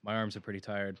 Uh-huh. My arms are pretty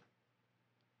tired.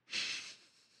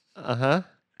 Uh-huh.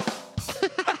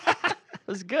 That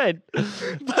was good.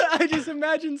 But I just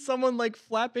imagine someone like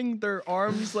flapping their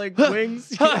arms like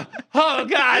wings. Oh,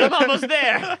 God, I'm almost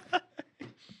there.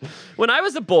 When I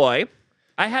was a boy,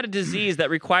 I had a disease that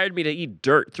required me to eat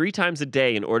dirt 3 times a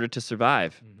day in order to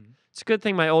survive. Mm-hmm. It's a good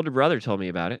thing my older brother told me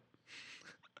about it.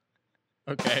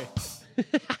 Okay.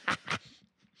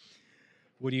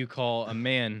 What do you call a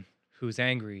man who's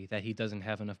angry that he doesn't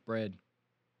have enough bread?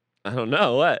 I don't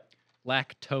know. What?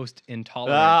 Lactose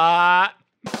intolerant.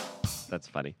 That's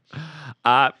funny.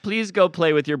 Please go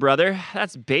play with your brother.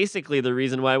 That's basically the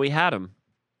reason why we had him.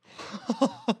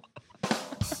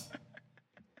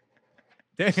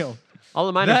 Damn. All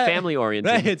of mine are family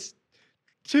oriented. That hits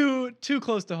too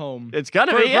close to home. It's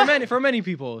gonna be, yeah. For many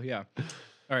people, yeah.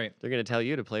 All right. They're gonna tell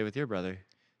you to play with your brother.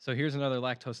 So here's another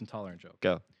lactose intolerant joke.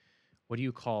 Go. What do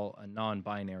you call a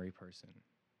non-binary person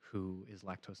who is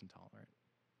lactose intolerant?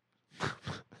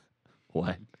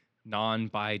 What?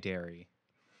 Non-bi-dairy.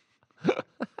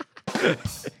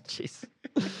 Jeez.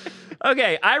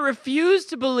 Okay, I refuse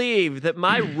to believe that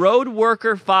my road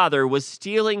worker father was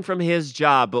stealing from his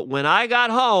job, but when I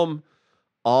got home,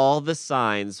 all the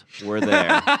signs were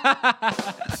there.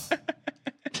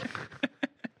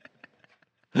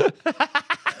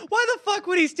 Why the fuck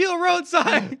would he steal road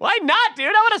sign? Why not, dude?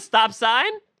 I want a stop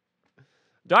sign.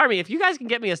 Darmy, if you guys can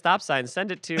get me a stop sign,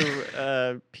 send it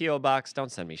to P.O. Box.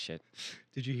 Don't send me shit.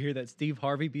 Did you hear that Steve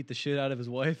Harvey beat the shit out of his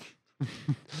wife?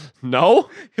 No?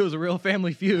 It was a real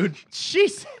family feud.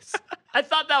 Jesus. I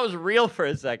thought that was real for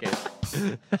a second.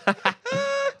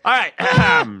 All right.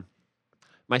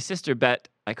 My sister bet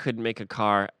I couldn't make a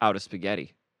car out of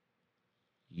spaghetti.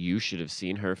 You should have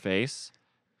seen her face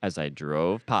as I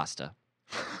drove pasta.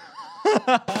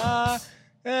 That's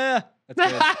good.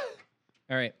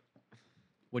 All right.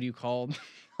 What do you call...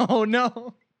 Oh,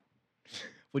 no.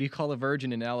 What do you call a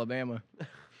virgin in Alabama?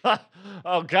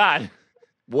 Oh, God.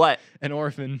 What? An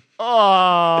orphan.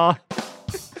 Oh.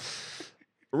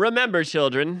 Remember,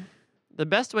 children, the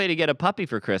best way to get a puppy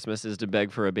for Christmas is to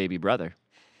beg for a baby brother.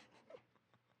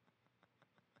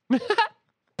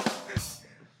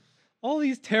 All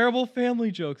these terrible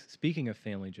family jokes. Speaking of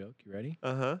family joke, you ready?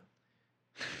 Uh-huh.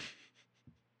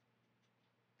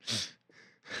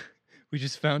 We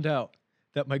just found out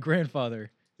that my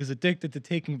grandfather is addicted to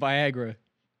taking Viagra.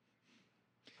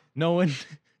 No one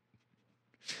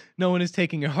is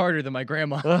taking it harder than my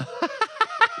grandma.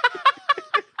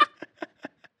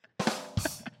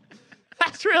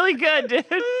 That's really good, dude.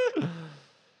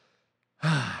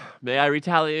 May I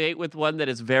retaliate with one that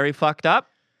is very fucked up?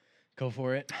 Go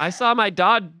for it. I saw my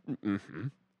dad... Mm-hmm.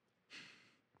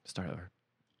 Start over.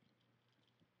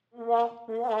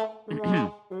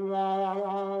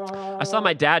 I saw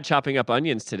my dad chopping up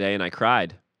onions today and I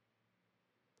cried.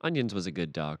 Onions was a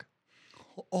good dog.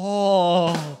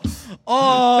 Oh,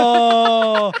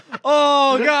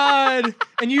 God.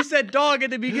 And you said dog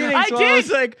at the beginning. I so did. I was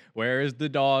like, where is the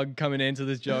dog coming into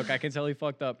this joke? I can tell he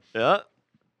fucked up. Yeah.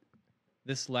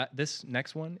 This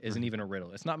next one isn't even a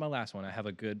riddle. It's not my last one. I have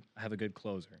a good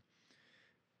closer.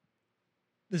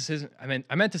 This isn't,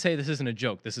 I meant to say this isn't a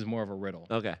joke. This is more of a riddle.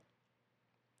 Okay.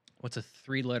 What's a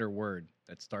 3-letter word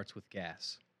that starts with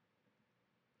gas?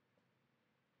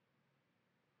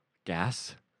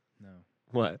 Gas? No.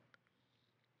 What?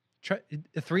 Try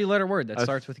a 3-letter word that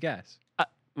starts with gas.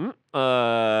 You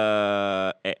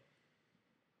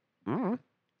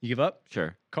give up?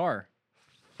 Sure. Car.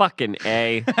 Fucking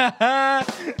A.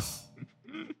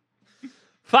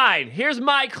 Fine, here's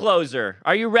my closer.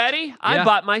 Are you ready? Yeah. I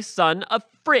bought my son a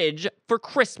fridge for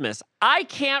Christmas. I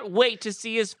can't wait to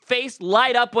see his face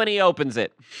light up when he opens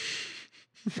it.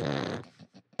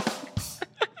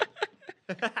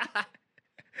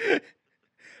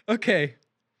 Okay.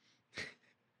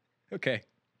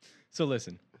 So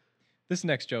listen. This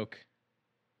next joke.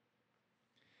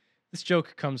 This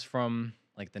joke comes from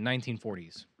like the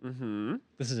 1940s. Mm-hmm.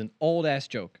 This is an old ass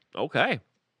joke. Okay.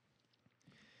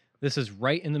 This is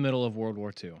right in the middle of World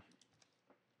War II.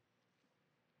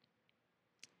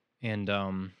 And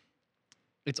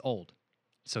it's old.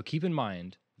 So keep in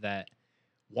mind that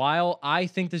while I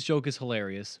think this joke is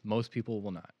hilarious, most people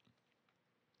will not.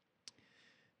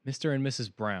 Mr. and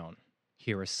Mrs. Brown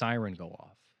hear a siren go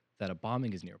off that a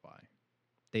bombing is nearby.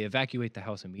 They evacuate the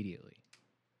house immediately.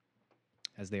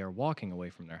 As they are walking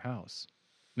away from their house,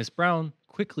 Miss Brown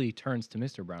quickly turns to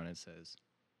Mr. Brown and says,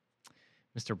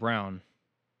 "Mr. Brown,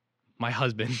 my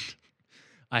husband,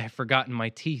 I have forgotten my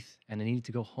teeth and I need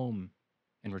to go home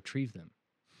and retrieve them."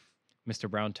 Mr.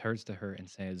 Brown turns to her and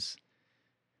says,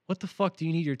 "What the fuck do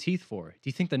you need your teeth for? Do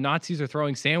you think the Nazis are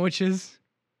throwing sandwiches?"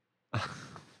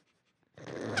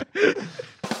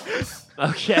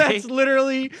 Okay. That's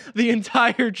literally the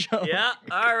entire joke. Yeah,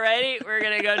 alrighty. We're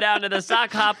going to go down to the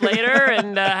sock hop later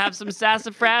and have some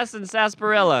sassafras and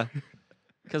sarsaparilla.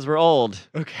 Because we're old.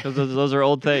 Okay. Because those are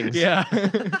old things. Yeah.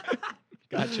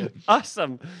 Gotcha.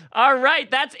 Awesome. All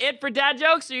right, that's it for dad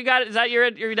jokes. So you got it. Is that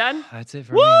you're done? That's it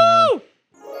for me, man. Woo!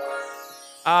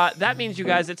 That means, you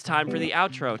guys, it's time for the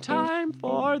outro. Time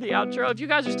for the outro. If you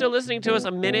guys are still listening to us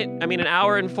an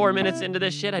hour and 4 minutes into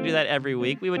this shit, I do that every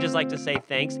week. We would just like to say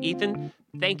thanks. Ethan,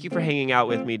 thank you for hanging out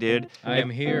with me, dude. I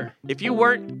am here. If you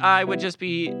weren't, I would just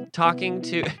be talking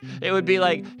to, it would be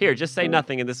like, here, just say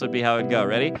nothing, and this would be how it would go.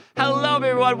 Ready? Hello,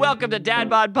 everyone. Welcome to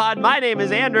DadBodPod. My name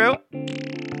is Andrew,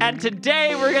 and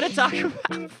today we're going to talk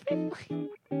about family.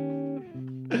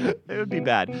 It would be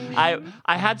bad. I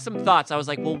had some thoughts. I was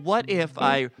like, well, what if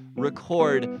I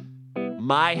record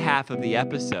my half of the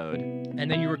episode? And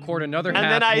then you record another And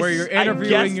half then where you're I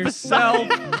interviewing guess the yourself.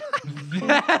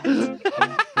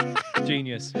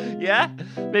 Genius. Yeah?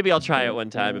 Maybe I'll try it one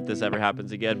time if this ever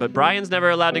happens again. But Brian's never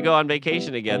allowed to go on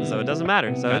vacation again, so it doesn't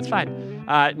matter. So it's fine.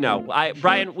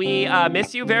 Brian, we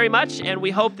miss you very much, and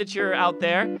we hope that you're out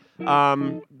there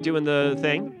doing the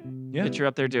thing that you're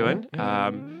up there doing.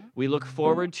 Yeah. We look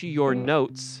forward to your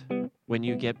notes when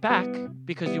you get back,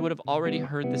 because you would have already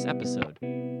heard this episode.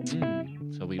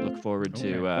 So we look forward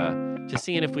to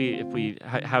seeing if we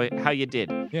how you did.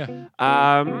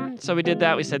 Yeah. So we did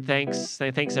that. We said thanks.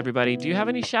 Thanks everybody. Do you have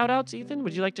any shout outs, Ethan?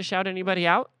 Would you like to shout anybody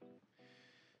out?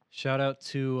 Shout out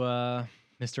to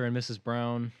Mr. and Mrs.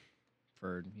 Brown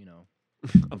for,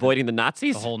 Avoiding the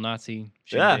Nazis? the whole Nazi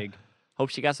shindig. Hope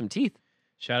she got some teeth.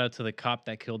 Shout out to the cop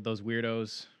that killed those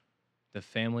weirdos, the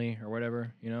family or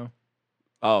whatever,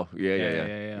 Oh,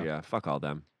 Yeah. Yeah, fuck all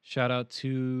them. Shout out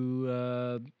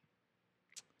to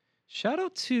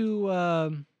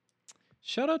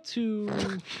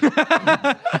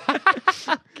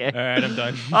Okay. All right, I'm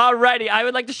done. Alrighty, I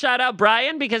would like to shout out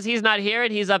Brian because he's not here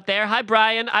and he's up there. Hi,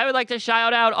 Brian. I would like to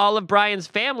shout out all of Brian's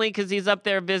family because he's up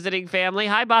there visiting family.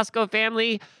 Hi, Bosco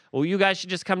family. Well, you guys should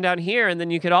just come down here and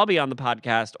then you could all be on the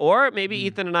podcast. Or maybe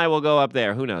Ethan and I will go up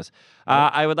there. Who knows?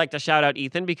 I would like to shout out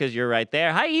Ethan because you're right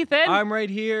there. Hi, Ethan. I'm right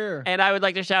here. And I would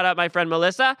like to shout out my friend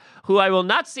Melissa, who I will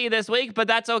not see this week, but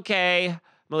that's okay.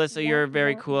 Melissa, you're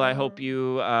very cool. I hope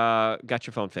you got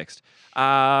your phone fixed.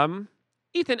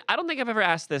 Ethan, I don't think I've ever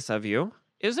asked this of you.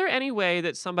 Is there any way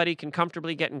that somebody can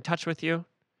comfortably get in touch with you?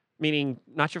 Meaning,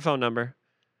 not your phone number,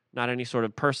 not any sort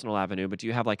of personal avenue, but do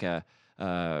you have like a,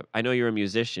 I know you're a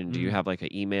musician. Do you have like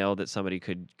an email that somebody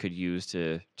could use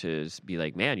to be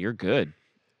like, man, you're good?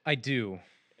 I do.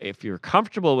 If you're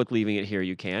comfortable with leaving it here,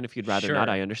 you can. If you'd rather Sure. not,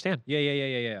 I understand.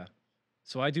 Yeah.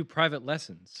 So I do private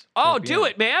lessons. Oh, for do piano.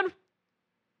 it, man.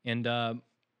 And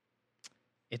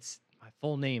it's my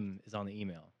full name is on the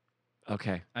email.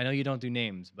 Okay. I know you don't do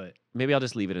names, but Maybe I'll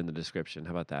just leave it in the description.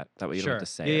 How about that? That way you don't have to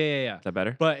say it. Yeah. Is that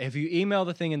better? But if you email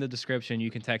the thing in the description, you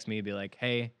can text me and be like,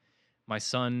 "Hey, my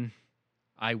son,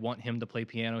 I want him to play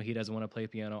piano. He doesn't want to play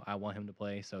piano. I want him to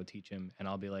play, so teach him." And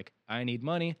I'll be like, "I need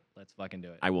money. Let's fucking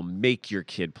do it." I will make your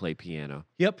kid play piano.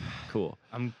 Yep. Cool.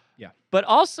 Yeah. But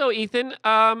also, Ethan,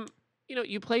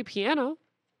 you play piano.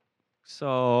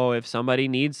 So if somebody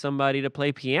needs somebody to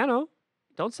play piano,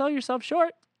 don't sell yourself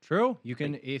short. True. You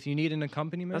can, if you need an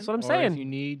accompaniment. That's what I'm or saying. If you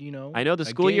need, I know the a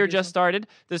school gig year or just something. started.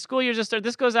 The school year just started.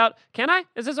 This goes out. Can I?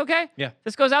 Is this okay? Yeah.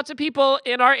 This goes out to people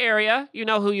in our area. You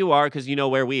know who you are because you know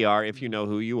where we are if you know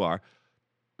who you are.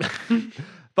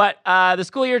 But the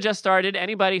school year just started.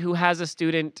 Anybody who has a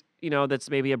student, that's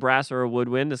maybe a brass or a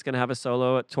woodwind that's going to have a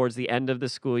solo towards the end of the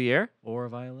school year. Or a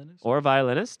violinist. Or a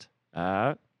violinist.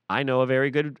 I know a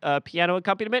very good piano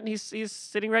accompaniment, and he's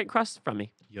sitting right across from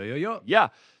me. Yo. Yeah.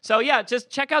 So, yeah,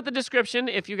 just check out the description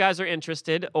if you guys are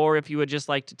interested, or if you would just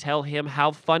like to tell him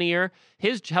how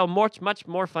much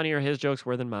more funnier his jokes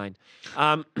were than mine.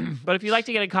 But if you'd like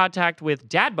to get in contact with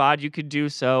DadBod, you could do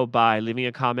so by leaving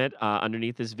a comment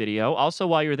underneath this video. Also,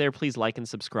 while you're there, please like and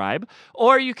subscribe.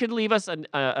 Or you could leave us an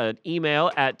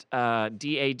email at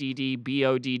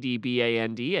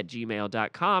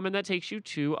dadboddband@gmail.com, and that takes you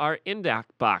to our inbox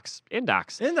box. In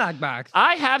that box.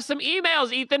 I have some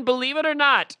emails, Ethan, believe it or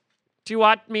not. Do you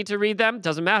want me to read them?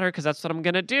 Doesn't matter, because that's what I'm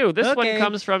going to do. This one Okay.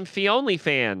 comes from Fionly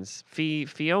fans.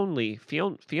 Fiona Like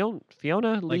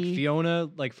Lee. Fiona,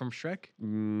 like from Shrek.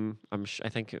 I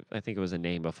think it was a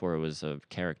name before it was a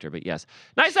character, but yes.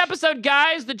 Nice episode,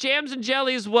 guys. The jams and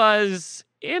jellies was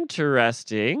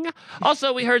interesting.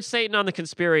 Also, we heard Satan on the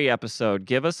Conspiracy episode.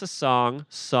 Give us a song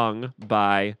sung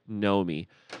by Nomi.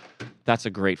 That's a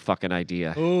great fucking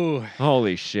idea. Ooh.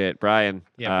 Holy shit, Brian.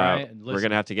 Yeah, Brian, We're listen.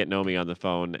 gonna have to get Nomi on the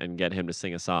phone and get him to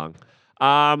sing a song.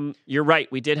 You're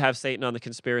right. We did have Satan on the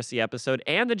conspiracy episode,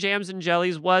 and the jams and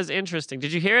jellies was interesting.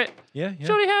 Did you hear it? Yeah.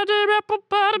 Jody had the apple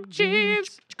bottom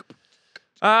cheese.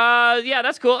 Yeah,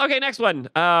 that's cool. Okay, next one.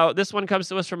 This one comes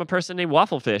to us from a person named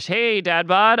Wafflefish. Hey,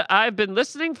 DadBod, I've been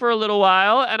listening for a little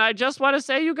while, and I just want to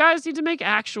say you guys need to make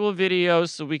actual videos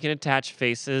so we can attach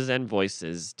faces and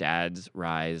voices. Dads,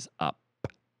 rise up.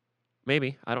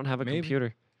 Maybe. I don't have a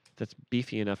computer that's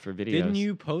beefy enough for videos. Didn't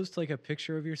you post like a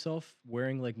picture of yourself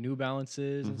wearing like New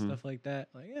Balances and stuff like that?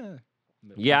 Like, yeah.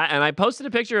 Yeah, and I posted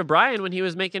a picture of Brian when he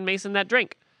was making Mason that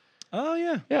drink. Oh,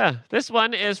 yeah. Yeah, this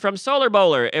one is from Solar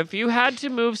Bowler. If you had to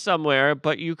move somewhere,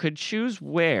 but you could choose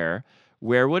where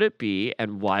would it be,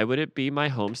 and why would it be my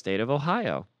home state of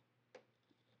Ohio?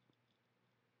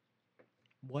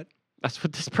 What? That's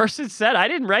what this person said. I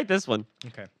didn't write this one.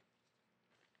 Okay.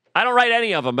 I don't write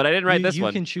any of them, but I didn't write this one.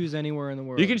 You can choose anywhere in the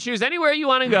world. You can choose anywhere you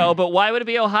want to go, but why would it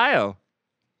be Ohio?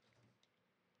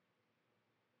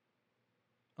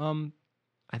 I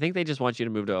think they just want you to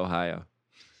move to Ohio.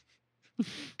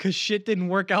 Because shit didn't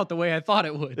work out the way I thought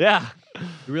it would. Yeah.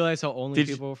 You realize how only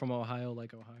people from Ohio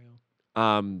like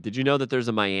Ohio? Did you know that there's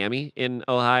a Miami in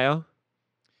Ohio?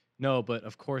 No, but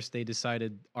of course they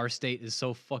decided our state is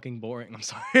so fucking boring. I'm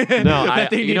sorry. No,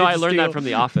 I learned that from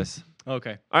The Office.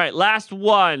 Okay. All right, last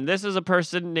one. This is a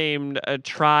person named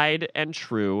Tried and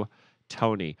True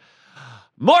Tony.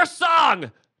 More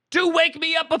song! Do wake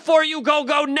me up before you go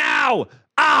now!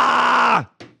 Ah!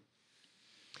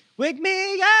 Wake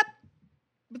me up!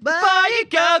 Before you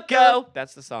go.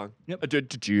 That's the song. Yep.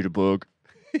 Jitterbug.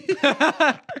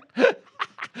 I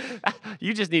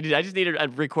just needed a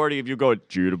recording of you going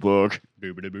Jitterbug.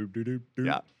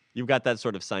 Yeah, you've got that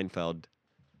sort of Seinfeld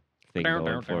thing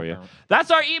going for you.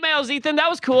 That's our emails, Ethan. That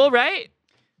was cool, right?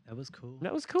 That was cool.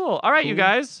 That was cool. All right, you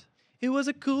guys. It was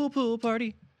a cool pool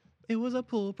party. It was a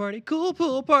pool party. Cool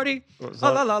pool party. La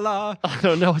la la la. I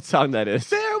don't know what song that is.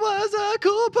 There was a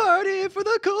cool party for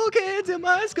the cool kids in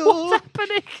my school. What's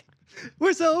happening?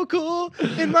 We're so cool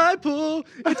in my pool.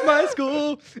 It's my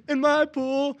school in my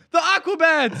pool. The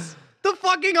Aquabats. The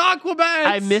fucking Aquabats.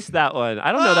 I missed that one.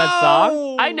 I don't know that song.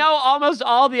 No. I know almost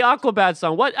all the Aquabats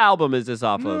song. What album is this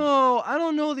off of? No, I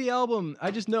don't know the album.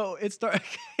 I just know it starts.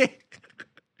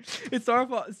 It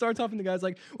starts off and the guy's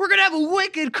like, "We're gonna have a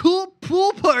wicked cool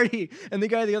pool party," and the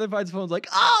guy at the other side of the phone's like,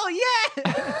 "Oh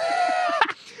yeah,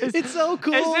 it's so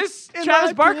cool." Is this in Travis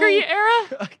my Barker pool."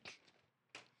 era?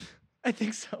 I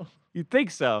think so. You think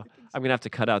so? I'm gonna have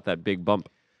to cut out that big bump.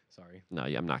 Sorry. No,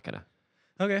 yeah, I'm not gonna.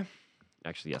 Okay.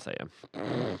 Actually, yes, I am.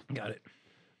 Got it.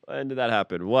 When did that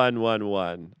happen?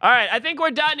 1-1-1. All right, I think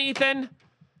we're done, Ethan.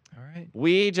 All right.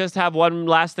 We just have one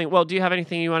last thing. Well, do you have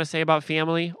anything you want to say about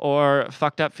family or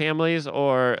fucked up families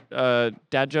or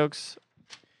dad jokes?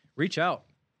 Reach out.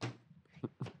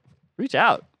 Reach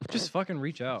out. Just fucking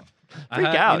reach out. Freak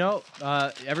out. You know,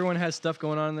 everyone has stuff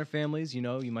going on in their families. You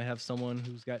know, you might have someone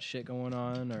who's got shit going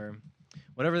on or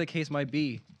whatever the case might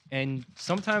be. And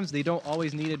sometimes they don't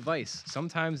always need advice.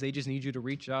 Sometimes they just need you to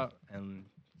reach out and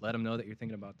let them know that you're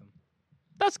thinking about them.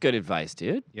 That's good advice,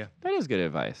 dude. Yeah. That is good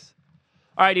advice.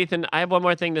 All right, Ethan, I have one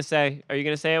more thing to say. Are you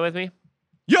going to say it with me?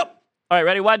 Yep. All right,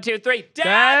 ready? 1, 2, 3.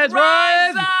 Dad's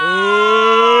rise rise up!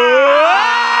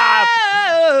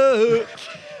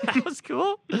 That was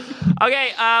cool.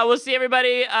 Okay, we'll see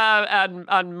everybody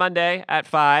on Monday at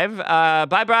 5.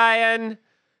 Bye, Brian.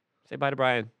 Say bye to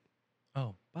Brian.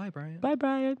 Oh, bye, Brian. Bye,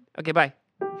 Brian. Okay, bye.